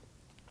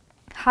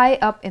high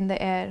up in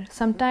the air,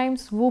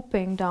 sometimes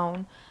swooping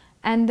down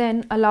and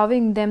then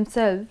allowing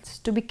themselves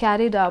to be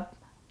carried up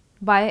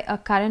by a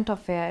current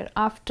of air.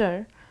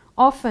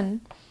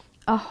 Often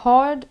a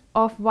horde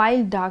of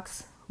wild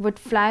ducks would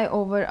fly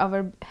over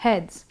our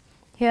heads.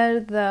 Here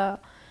the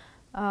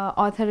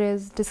author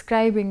is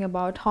describing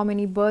about how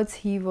many birds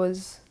he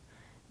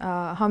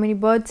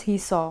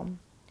saw.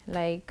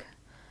 Like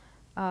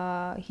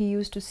he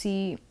used to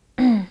see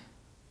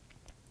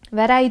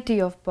variety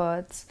of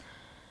birds,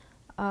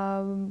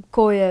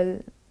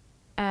 koel,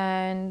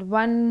 and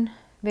one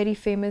very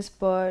famous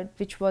bird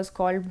which was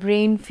called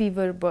brain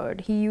fever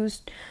bird.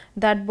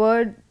 That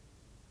bird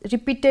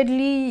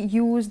repeatedly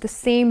used the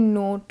same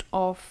note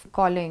of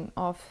calling,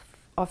 of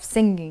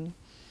singing.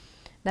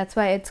 That's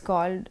why it's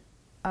called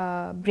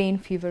brain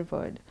fever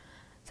bird.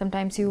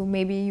 Sometimes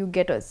you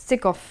get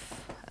sick of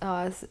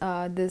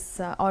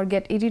this or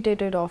get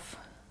irritated of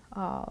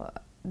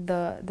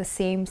the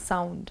same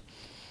sound.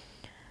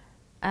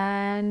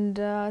 And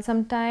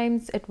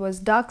sometimes it was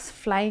ducks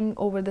flying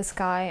over the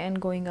sky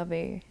and going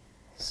away.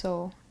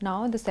 So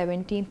now the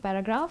 17th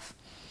paragraph.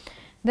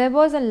 There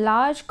was a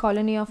large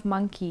colony of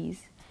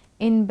monkeys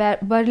in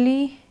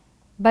Bareilly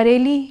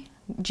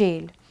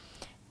jail,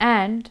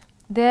 and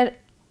their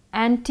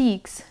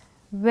antics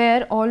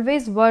were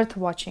always worth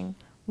watching.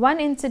 One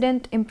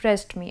incident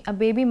impressed me. A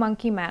baby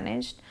monkey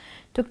managed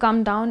to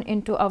come down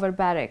into our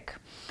barrack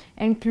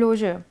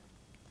enclosure,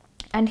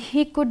 and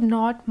he could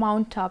not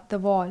mount up the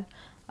wall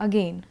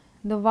again.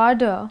 The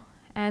warder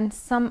and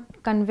some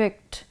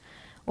convict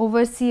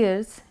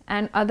overseers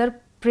and other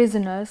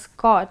prisoners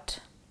caught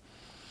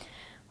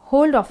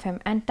hold of him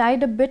and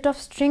tied a bit of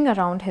string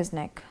around his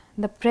neck.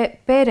 the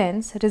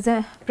parents,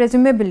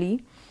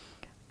 presumably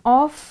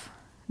of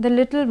the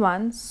little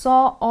one,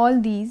 saw all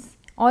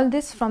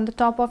this from the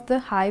top of the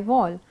high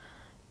wall,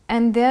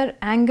 and their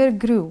anger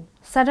grew.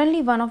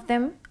 Suddenly one of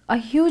them, a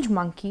huge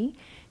monkey,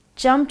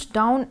 jumped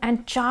down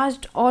and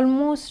charged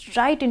almost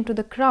right into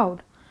the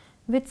crowd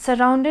which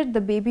surrounded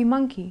the baby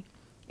monkey.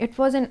 It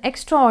was an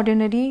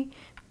extraordinary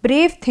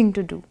brave thing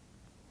to do,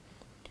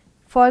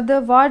 for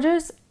the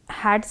warders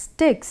had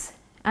sticks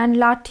and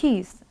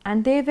lathis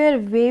and they were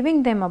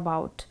waving them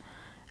about,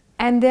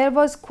 and there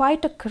was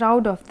quite a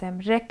crowd of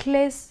them.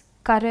 Reckless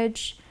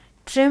courage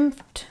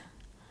triumphed,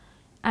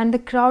 and the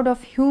crowd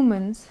of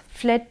humans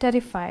fled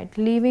terrified,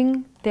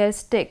 leaving their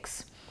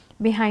sticks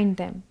behind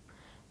them.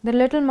 The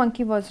little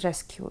monkey was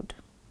rescued.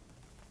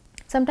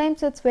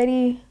 Sometimes it's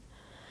very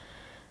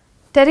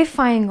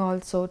terrifying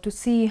also to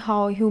see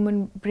how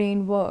human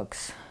brain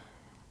works.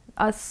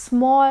 A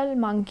small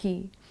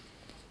monkey,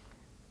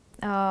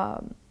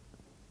 a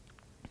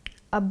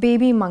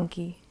baby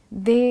monkey,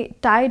 they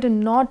tied a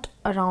knot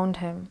around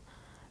him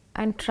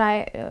and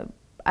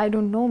I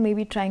don't know,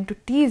 maybe trying to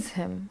tease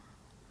him,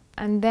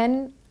 and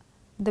then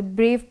the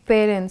brave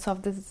parents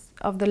of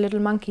the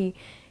little monkey,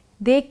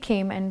 they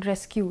came and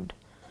rescued.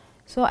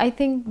 So I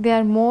think they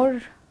are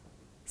more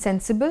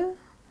sensible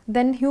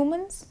than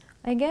humans,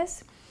 I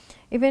guess.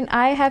 Even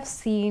I have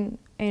seen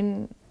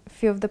in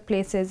few of the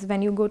places,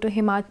 when you go to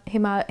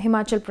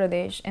Himachal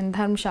Pradesh, in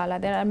Dharamshala,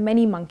 there are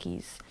many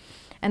monkeys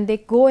and they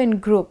go in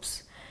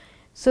groups.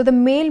 So the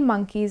male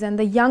monkeys and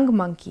the young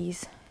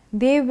monkeys,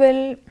 they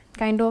will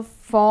kind of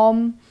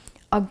form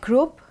a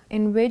group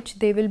in which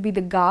they will be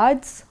the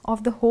guards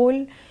of the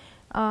whole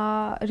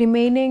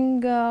remaining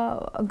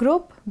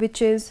group,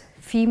 which is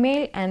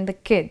female and the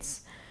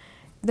kids.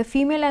 The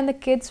female and the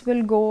kids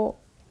will go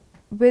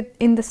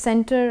in the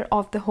center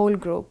of the whole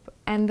group,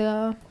 and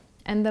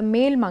the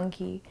male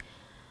monkey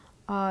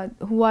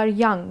who are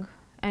young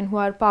and who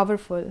are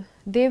powerful,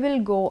 they will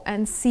go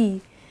and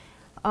see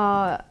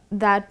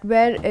that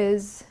where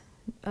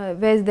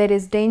there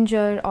is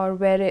danger or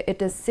where it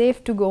is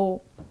safe to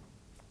go,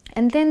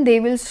 and then they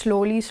will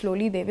slowly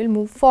they will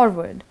move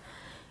forward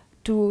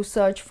to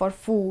search for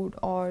food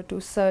or to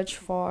search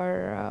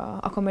for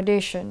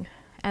accommodation.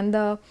 And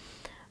the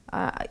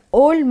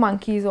old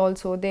monkeys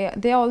also,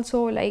 they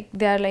also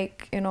they are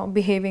like, you know,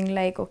 behaving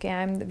like,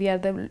 okay, we are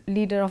the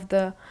leader of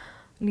the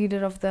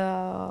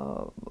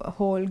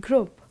whole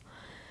group.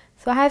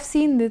 So I have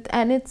seen that,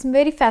 and it's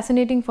very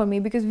fascinating for me,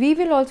 because we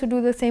will also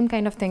do the same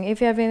kind of thing. If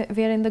we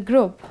are in the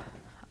group,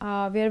 we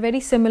are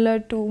very similar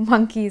to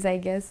monkeys, I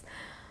guess,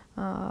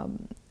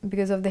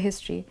 because of the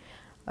history.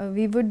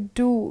 We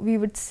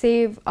would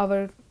save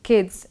our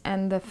kids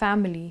and the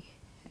family,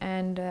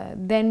 and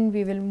then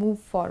we will move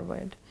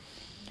forward.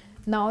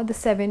 Now the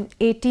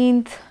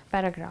 18th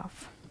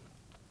paragraph.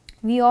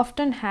 We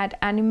often had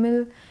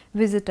animal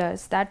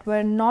visitors that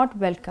were not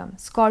welcome.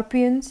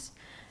 Scorpions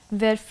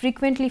were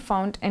frequently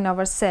found in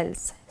our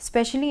cells,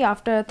 especially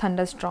after a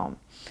thunderstorm.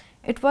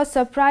 It was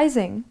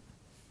surprising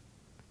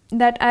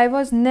that I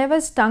was never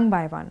stung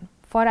by one,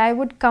 for I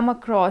would come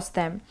across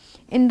them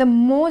in the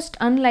most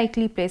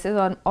unlikely places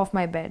of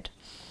my bed,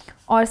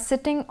 or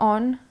sitting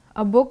on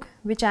a book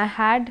which I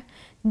had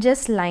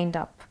just lined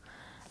up.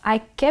 I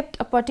kept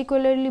a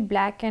particularly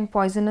black and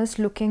poisonous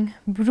looking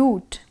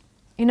brute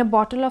in a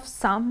bottle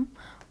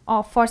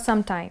for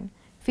some time,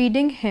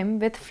 feeding him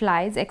with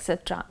flies,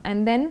 etc.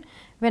 And then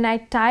when I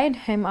tied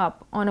him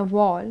up on a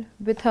wall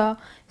with a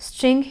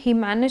string, he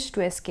managed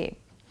to escape.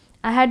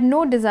 I had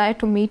no desire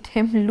to meet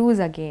him loose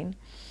again,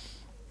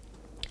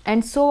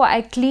 and so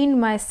I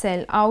cleaned my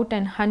cell out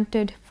and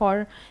hunted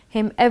for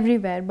him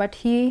everywhere, but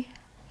he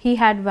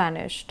had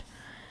vanished.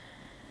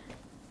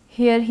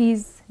 Here he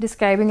is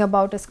describing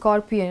about a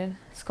scorpion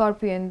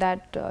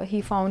that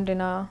he found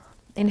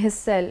in his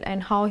cell,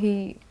 and how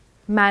he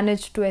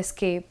managed to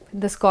escape.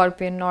 The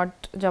scorpion,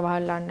 not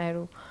Jawaharlal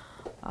Nehru.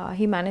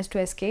 He managed to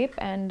escape,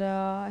 and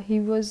he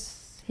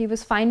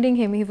was finding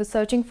him. He was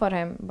searching for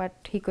him, but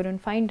he couldn't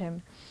find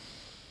him.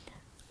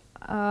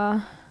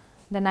 The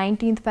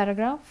 19th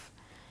paragraph.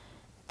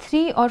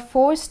 3 or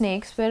 4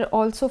 snakes were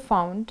also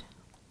found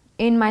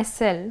in my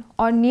cell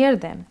or near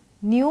them.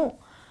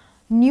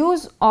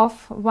 News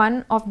of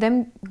one of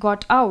them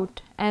got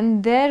out,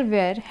 and there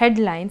were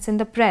headlines in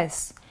the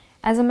press.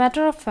 As a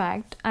matter of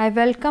fact, I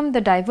welcome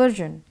the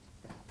diversion.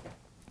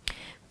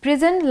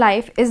 Prison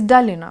life is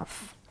dull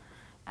enough,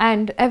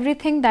 and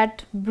everything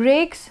that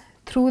breaks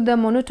through the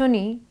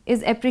monotony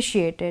is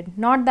appreciated.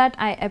 Not that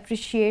I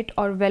appreciate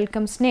or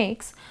welcome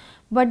snakes,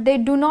 but they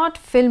do not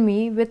fill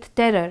me with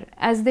terror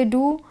as they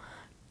do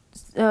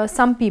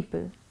some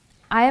people.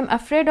 I am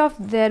afraid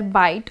of their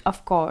bite,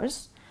 of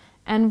course,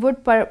 and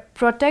would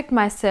protect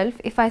myself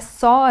if I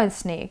saw a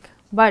snake,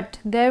 but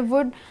there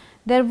would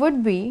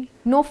be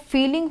no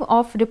feeling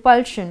of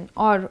repulsion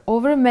or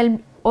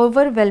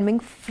overwhelming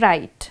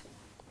fright.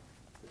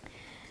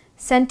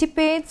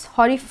 Centipedes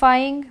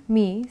horrifying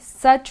me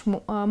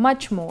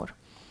much more.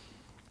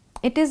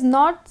 It is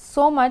not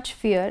so much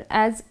fear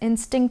as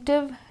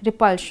instinctive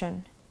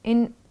repulsion.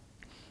 In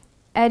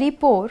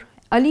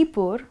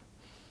Alipur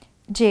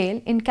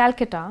jail in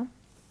Calcutta,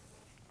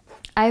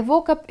 I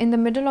woke up in the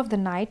middle of the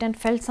night and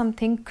felt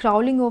something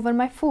crawling over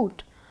my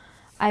foot.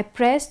 I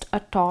pressed a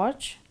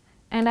torch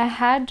and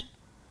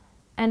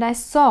I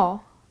saw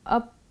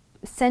a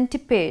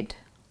centipede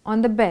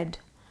on the bed.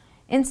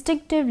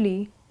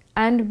 Instinctively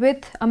and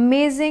with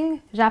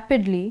amazing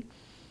rapidity,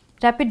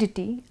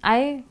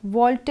 I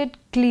vaulted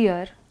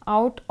clear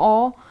out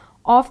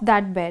of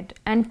that bed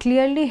and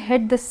clearly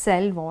hit the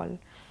cell wall.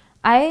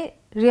 I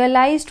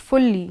realized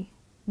fully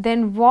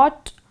then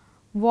what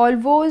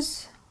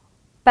Volvo's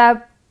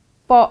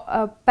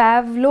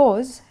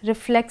Pavlov's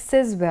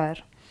reflexes were.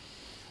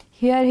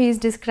 Here he is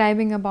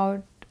describing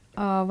about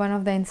one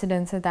of the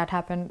incidents that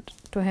happened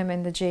to him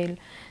in the jail,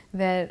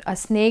 where a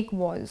snake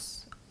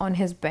was on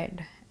his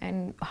bed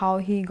and how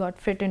he got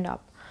frightened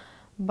up.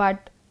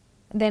 But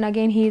then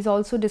again he is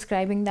also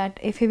describing that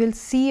if he will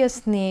see a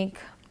snake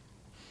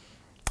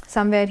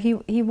somewhere,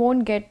 he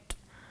won't get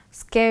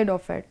scared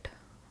of it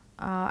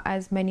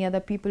as many other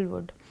people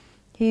would.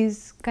 He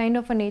is kind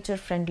of a nature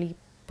friendly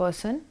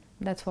person.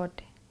 That's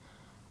what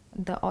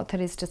the author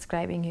is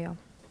describing here.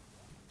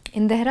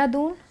 In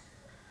Dehradun,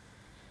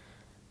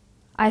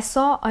 I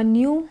saw a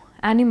new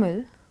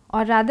animal,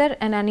 or rather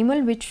an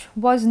animal which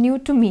was new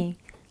to me.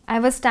 I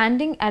was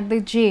standing at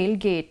the jail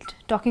gate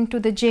talking to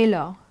the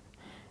jailer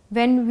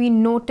when we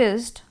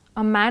noticed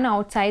a man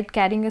outside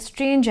carrying a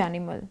strange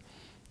animal.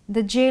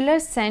 The jailer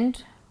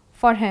sent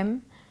for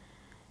him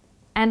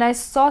and I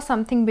saw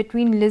something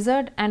between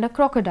lizard and a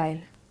crocodile,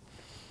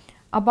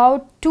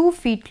 about 2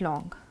 feet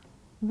long,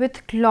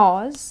 with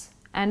claws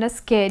and a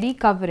scaly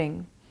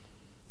covering.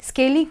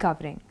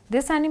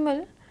 This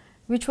animal,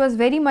 which was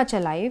very much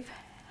alive,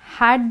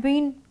 had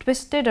been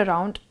twisted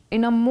around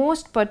in a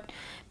most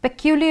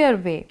peculiar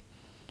way,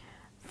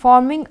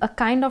 forming a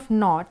kind of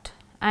knot,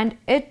 and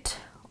its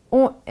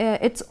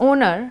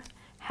owner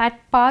had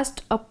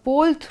passed a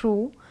pole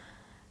through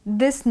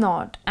this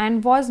knot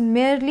and was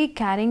merely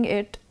carrying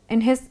it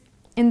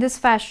in this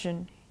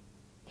fashion.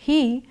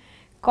 He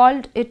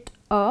called it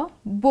a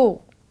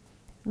bow.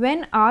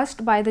 When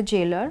asked by the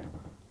jailer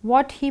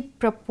what he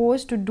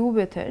proposed to do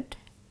with it,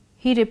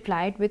 he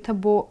replied with a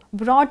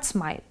broad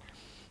smile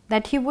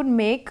that he would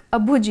make a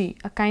bhuji,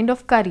 a kind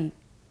of curry,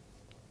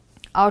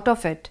 out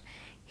of it.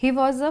 He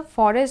was a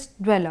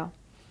forest dweller.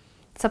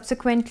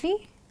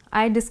 Subsequently,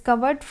 I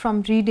discovered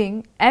from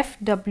reading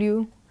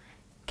F.W.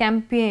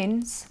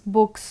 Campion's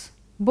book,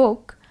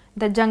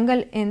 The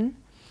Jungle in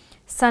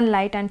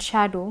Sunlight and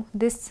Shadow,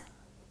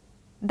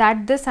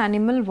 that this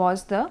animal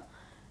was the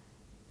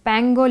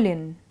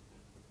pangolin.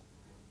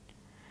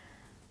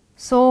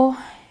 So,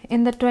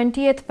 in the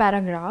 20th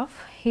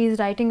paragraph, he is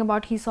writing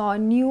about he saw a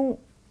new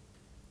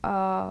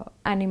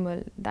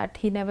animal that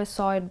he never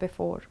saw it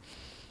before,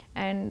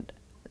 and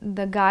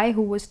the guy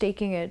who was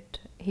taking it,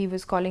 he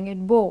was calling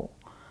it bow,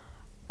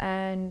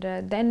 and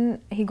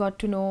then he got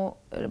to know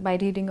by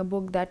reading a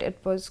book that it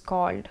was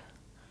called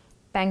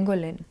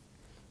pangolin.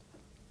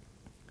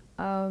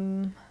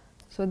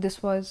 So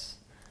this was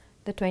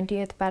the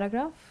 20th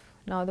paragraph.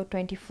 Now the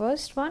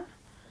 21st one.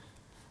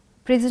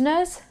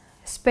 Prisoners,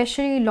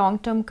 especially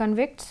long-term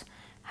convicts,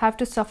 have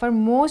to suffer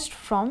most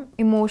from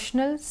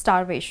emotional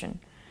starvation.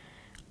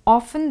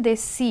 Often they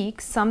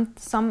seek some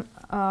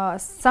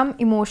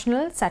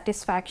emotional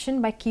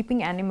satisfaction by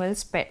keeping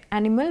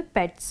animal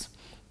pets.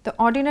 The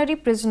ordinary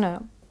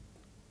prisoner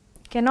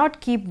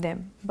cannot keep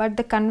them, but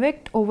the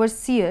convict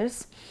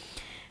overseers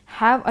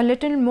have a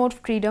little more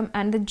freedom,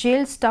 and the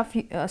jail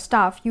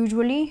staff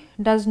usually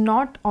does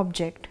not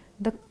object.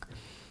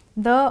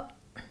 The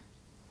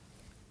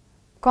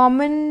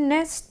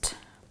commonest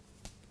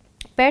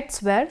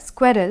pets were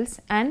squirrels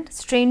and,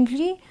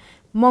 strangely,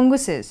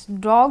 mongooses.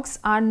 Dogs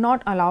are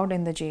not allowed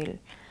in the jail,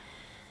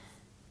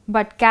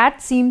 but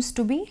cat seems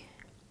to be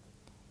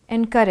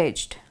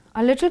encouraged.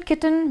 A little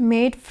kitten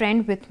made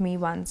friend with me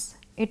once.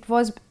 It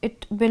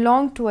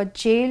belonged to a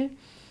jail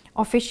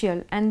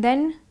official, and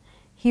then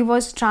he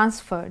was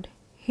transferred.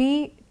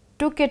 He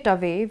took it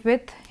away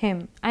with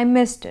him. I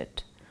missed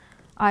it.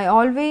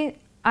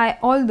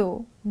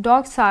 Although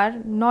dogs are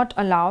not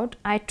allowed,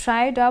 I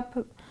tied up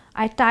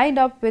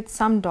with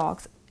some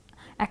dogs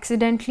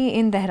accidentally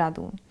in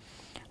Dehradun.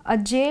 A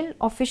jail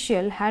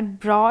official had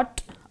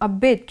brought a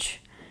bitch,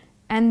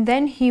 and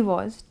then he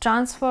was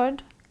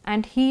transferred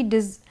and he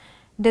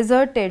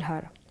deserted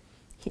her.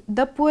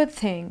 The poor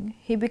thing,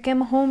 he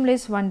became a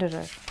homeless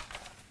wanderer,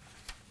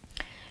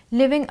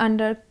 living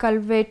under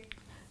culverts,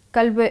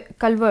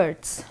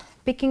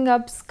 picking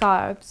up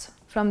scraps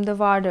from the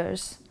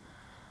warders,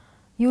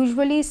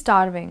 usually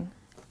starving.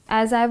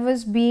 As I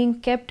was being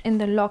kept in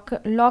the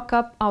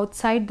lockup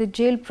outside the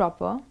jail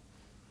proper,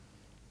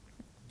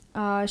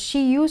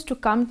 she used to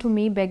come to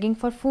me begging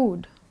for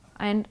food,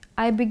 and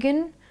I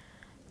began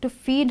to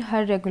feed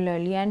her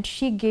regularly, and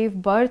she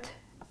gave birth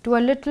to a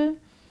little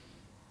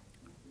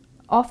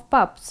of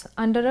pups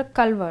under a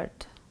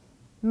culvert.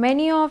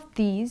 Many of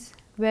these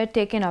were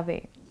taken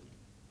away,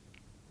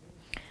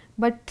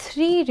 but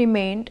 3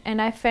 remained,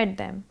 and I fed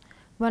them.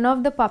 One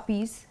of the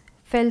puppies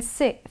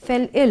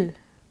fell ill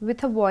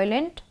with a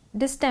violent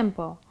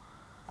distemper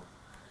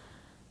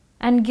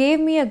and gave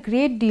me a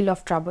great deal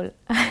of trouble.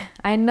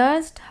 I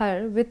nursed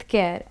her with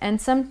care,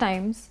 and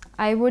sometimes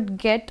I would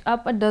get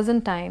up a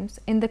dozen times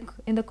in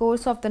the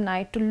course of the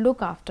night to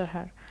look after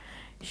her.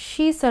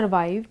 She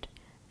survived,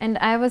 and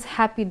I was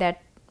happy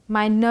that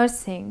my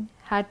nursing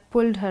had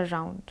pulled her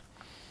round.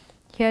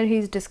 Here he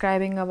is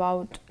describing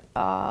about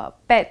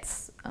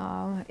pets.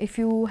 If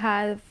you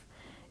have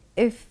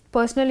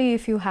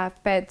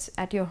pets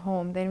at your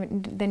home,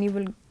 then you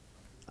will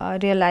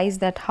realize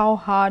that how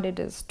hard it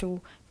is to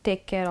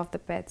take care of the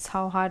pets,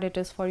 how hard it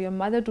is for your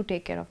mother to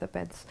take care of the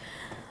pets.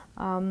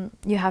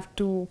 You have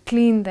to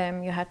clean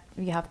them, you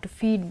have to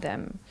feed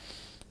them,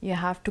 you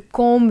have to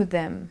comb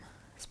them,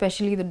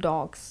 especially the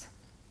dogs.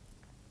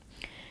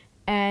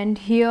 And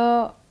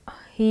here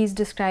he is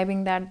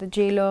describing that the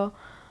jailer,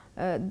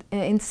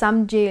 in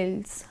some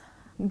jails,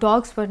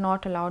 dogs were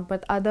not allowed,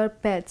 but other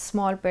pets,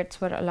 small pets,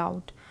 were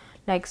allowed,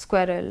 like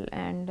squirrel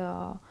and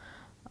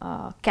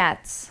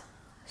cats.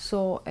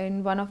 So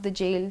in one of the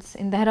jails,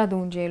 in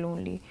Dehradun jail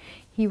only,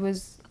 he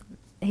was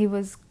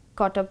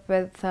caught up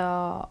with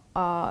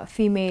a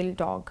female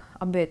dog,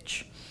 a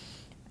bitch,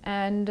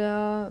 and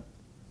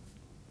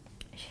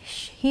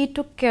he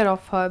took care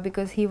of her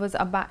because she was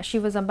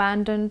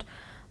abandoned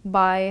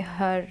by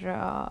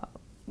her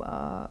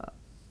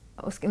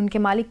उनके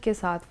मालिक के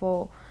साथ.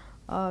 वो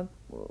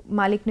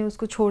मालिक ने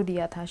उसको छोड़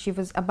दिया था. She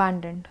was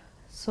abandoned.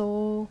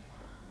 So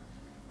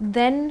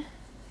then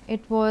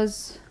it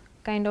was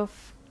kind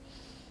of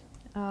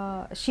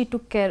he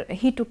took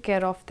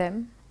care of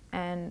them,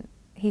 and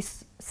he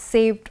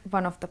saved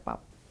one of the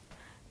pup.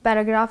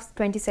 Paragraph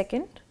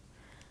 22nd.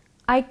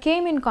 I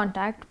came in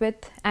contact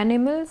with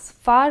animals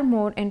far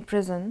more in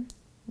prison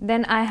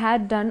than I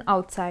had done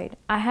outside.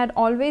 I had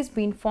always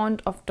been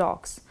fond of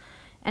dogs,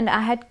 and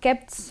I had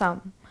kept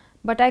some,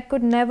 but I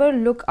could never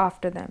look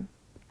after them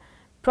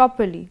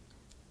properly,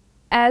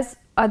 as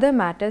other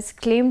matters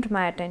claimed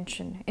my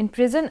attention. In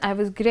prison, I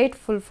was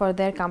grateful for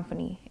their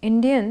company.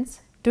 Indians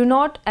do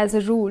not, as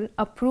a rule,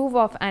 approve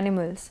of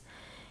animals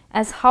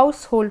as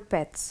household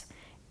pets.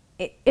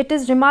 It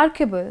is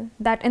remarkable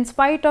that in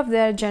spite of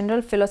their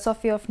general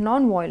philosophy of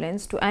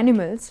non-violence to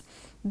animals,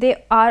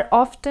 they are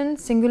often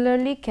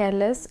singularly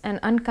careless and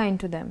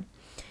unkind to them.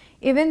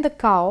 Even the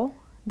cow,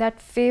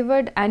 that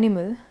favoured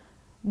animal,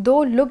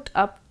 though looked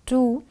up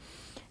to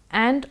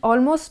and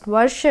almost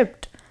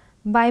worshipped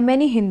by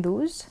many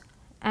Hindus,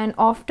 and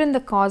often the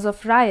cause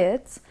of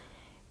riots,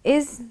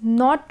 is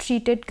not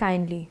treated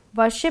kindly.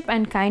 Worship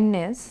and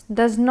kindness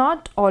does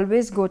not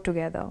always go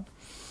together.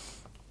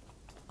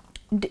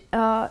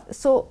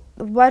 So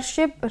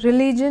worship,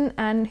 religion,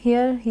 and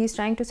here he is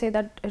trying to say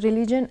that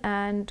religion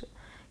and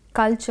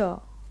culture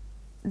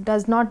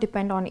does not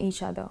depend on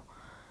each other,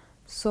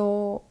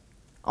 so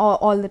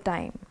all the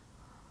time.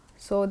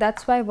 So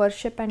that's why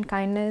worship and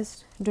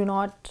kindness do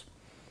not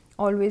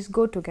always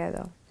go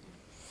together.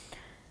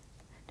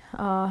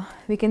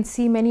 We can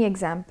see many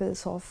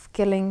examples of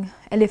killing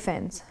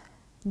elephants,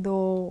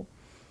 though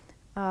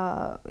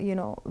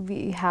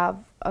we have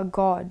a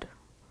god,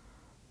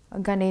 a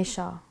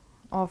Ganesha,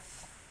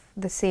 of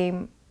the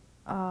same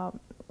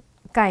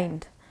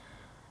kind,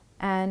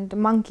 and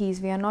monkeys,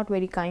 we are not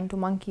very kind to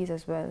monkeys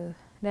as well.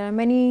 There are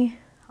many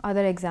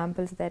other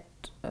examples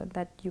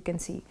that you can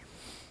see.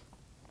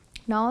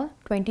 Now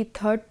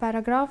 23rd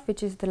paragraph,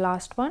 which is the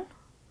last one.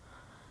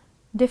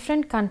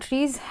 Different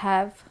countries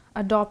have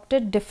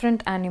adopted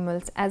different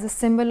animals as a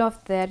symbol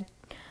of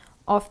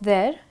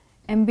their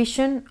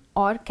ambition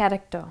or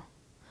character.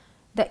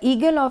 The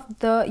eagle of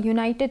the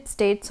United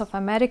States of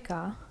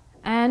America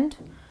and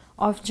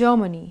of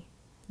Germany,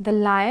 the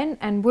lion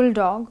and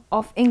bulldog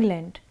of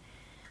England,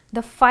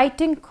 the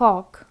fighting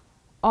cock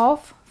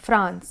of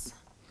France,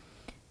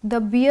 the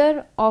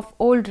bear of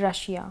old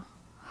Russia.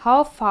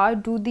 How far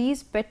do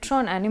these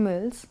patron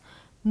animals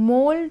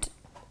mold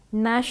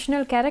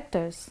national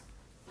characters?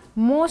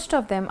 Most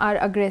of them are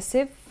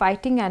aggressive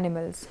fighting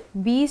animals,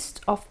 beasts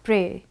of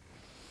prey.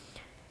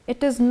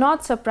 It is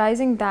not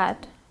surprising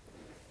that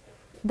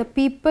the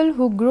people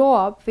who grow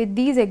up with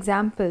these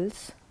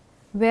examples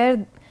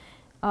where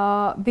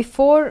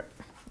before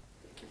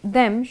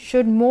them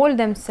should mold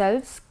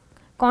themselves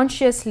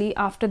consciously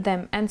after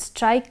them and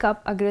strike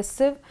up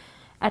aggressive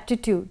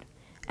attitude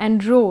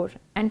and roar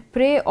and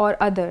prey or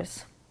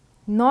others.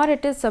 Nor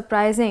it is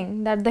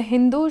surprising that the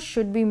Hindu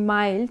should be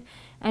mild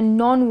and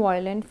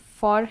non-violent,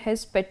 for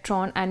his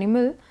patron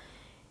animal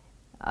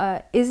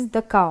is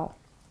the cow.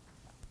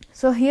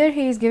 So here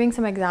he is giving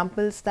some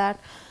examples that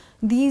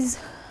these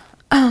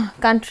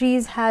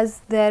countries has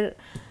their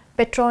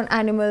patron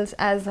animals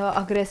as a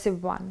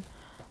aggressive one,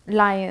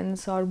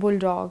 lions or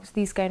bulldogs,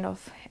 these kind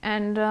of,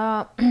 and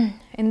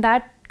in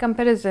that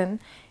comparison,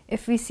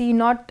 if we see,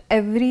 not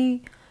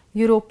every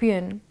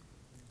European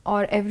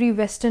or every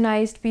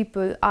westernized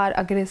people are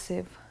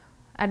aggressive.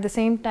 At the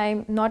same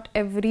time, not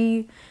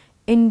every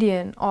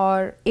Indian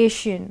or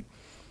Asian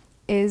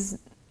is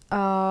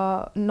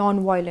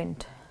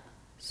non-violent.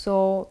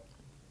 So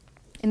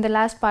in the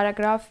last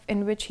paragraph,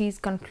 in which he's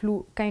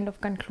kind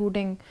of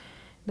concluding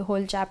the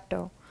whole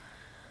chapter.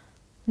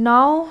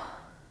 Now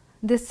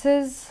this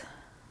is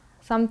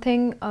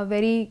something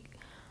very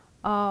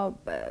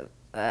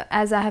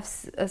as I have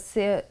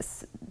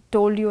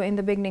told you in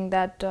the beginning,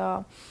 that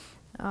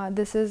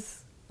this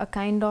is a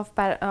kind of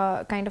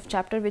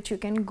chapter which you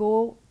can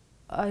go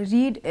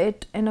read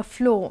it in a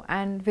flow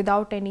and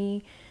without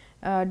any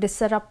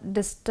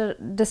disturbance.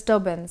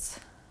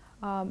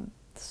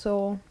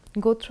 So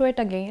go through it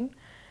again,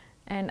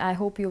 and I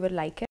hope you will like it.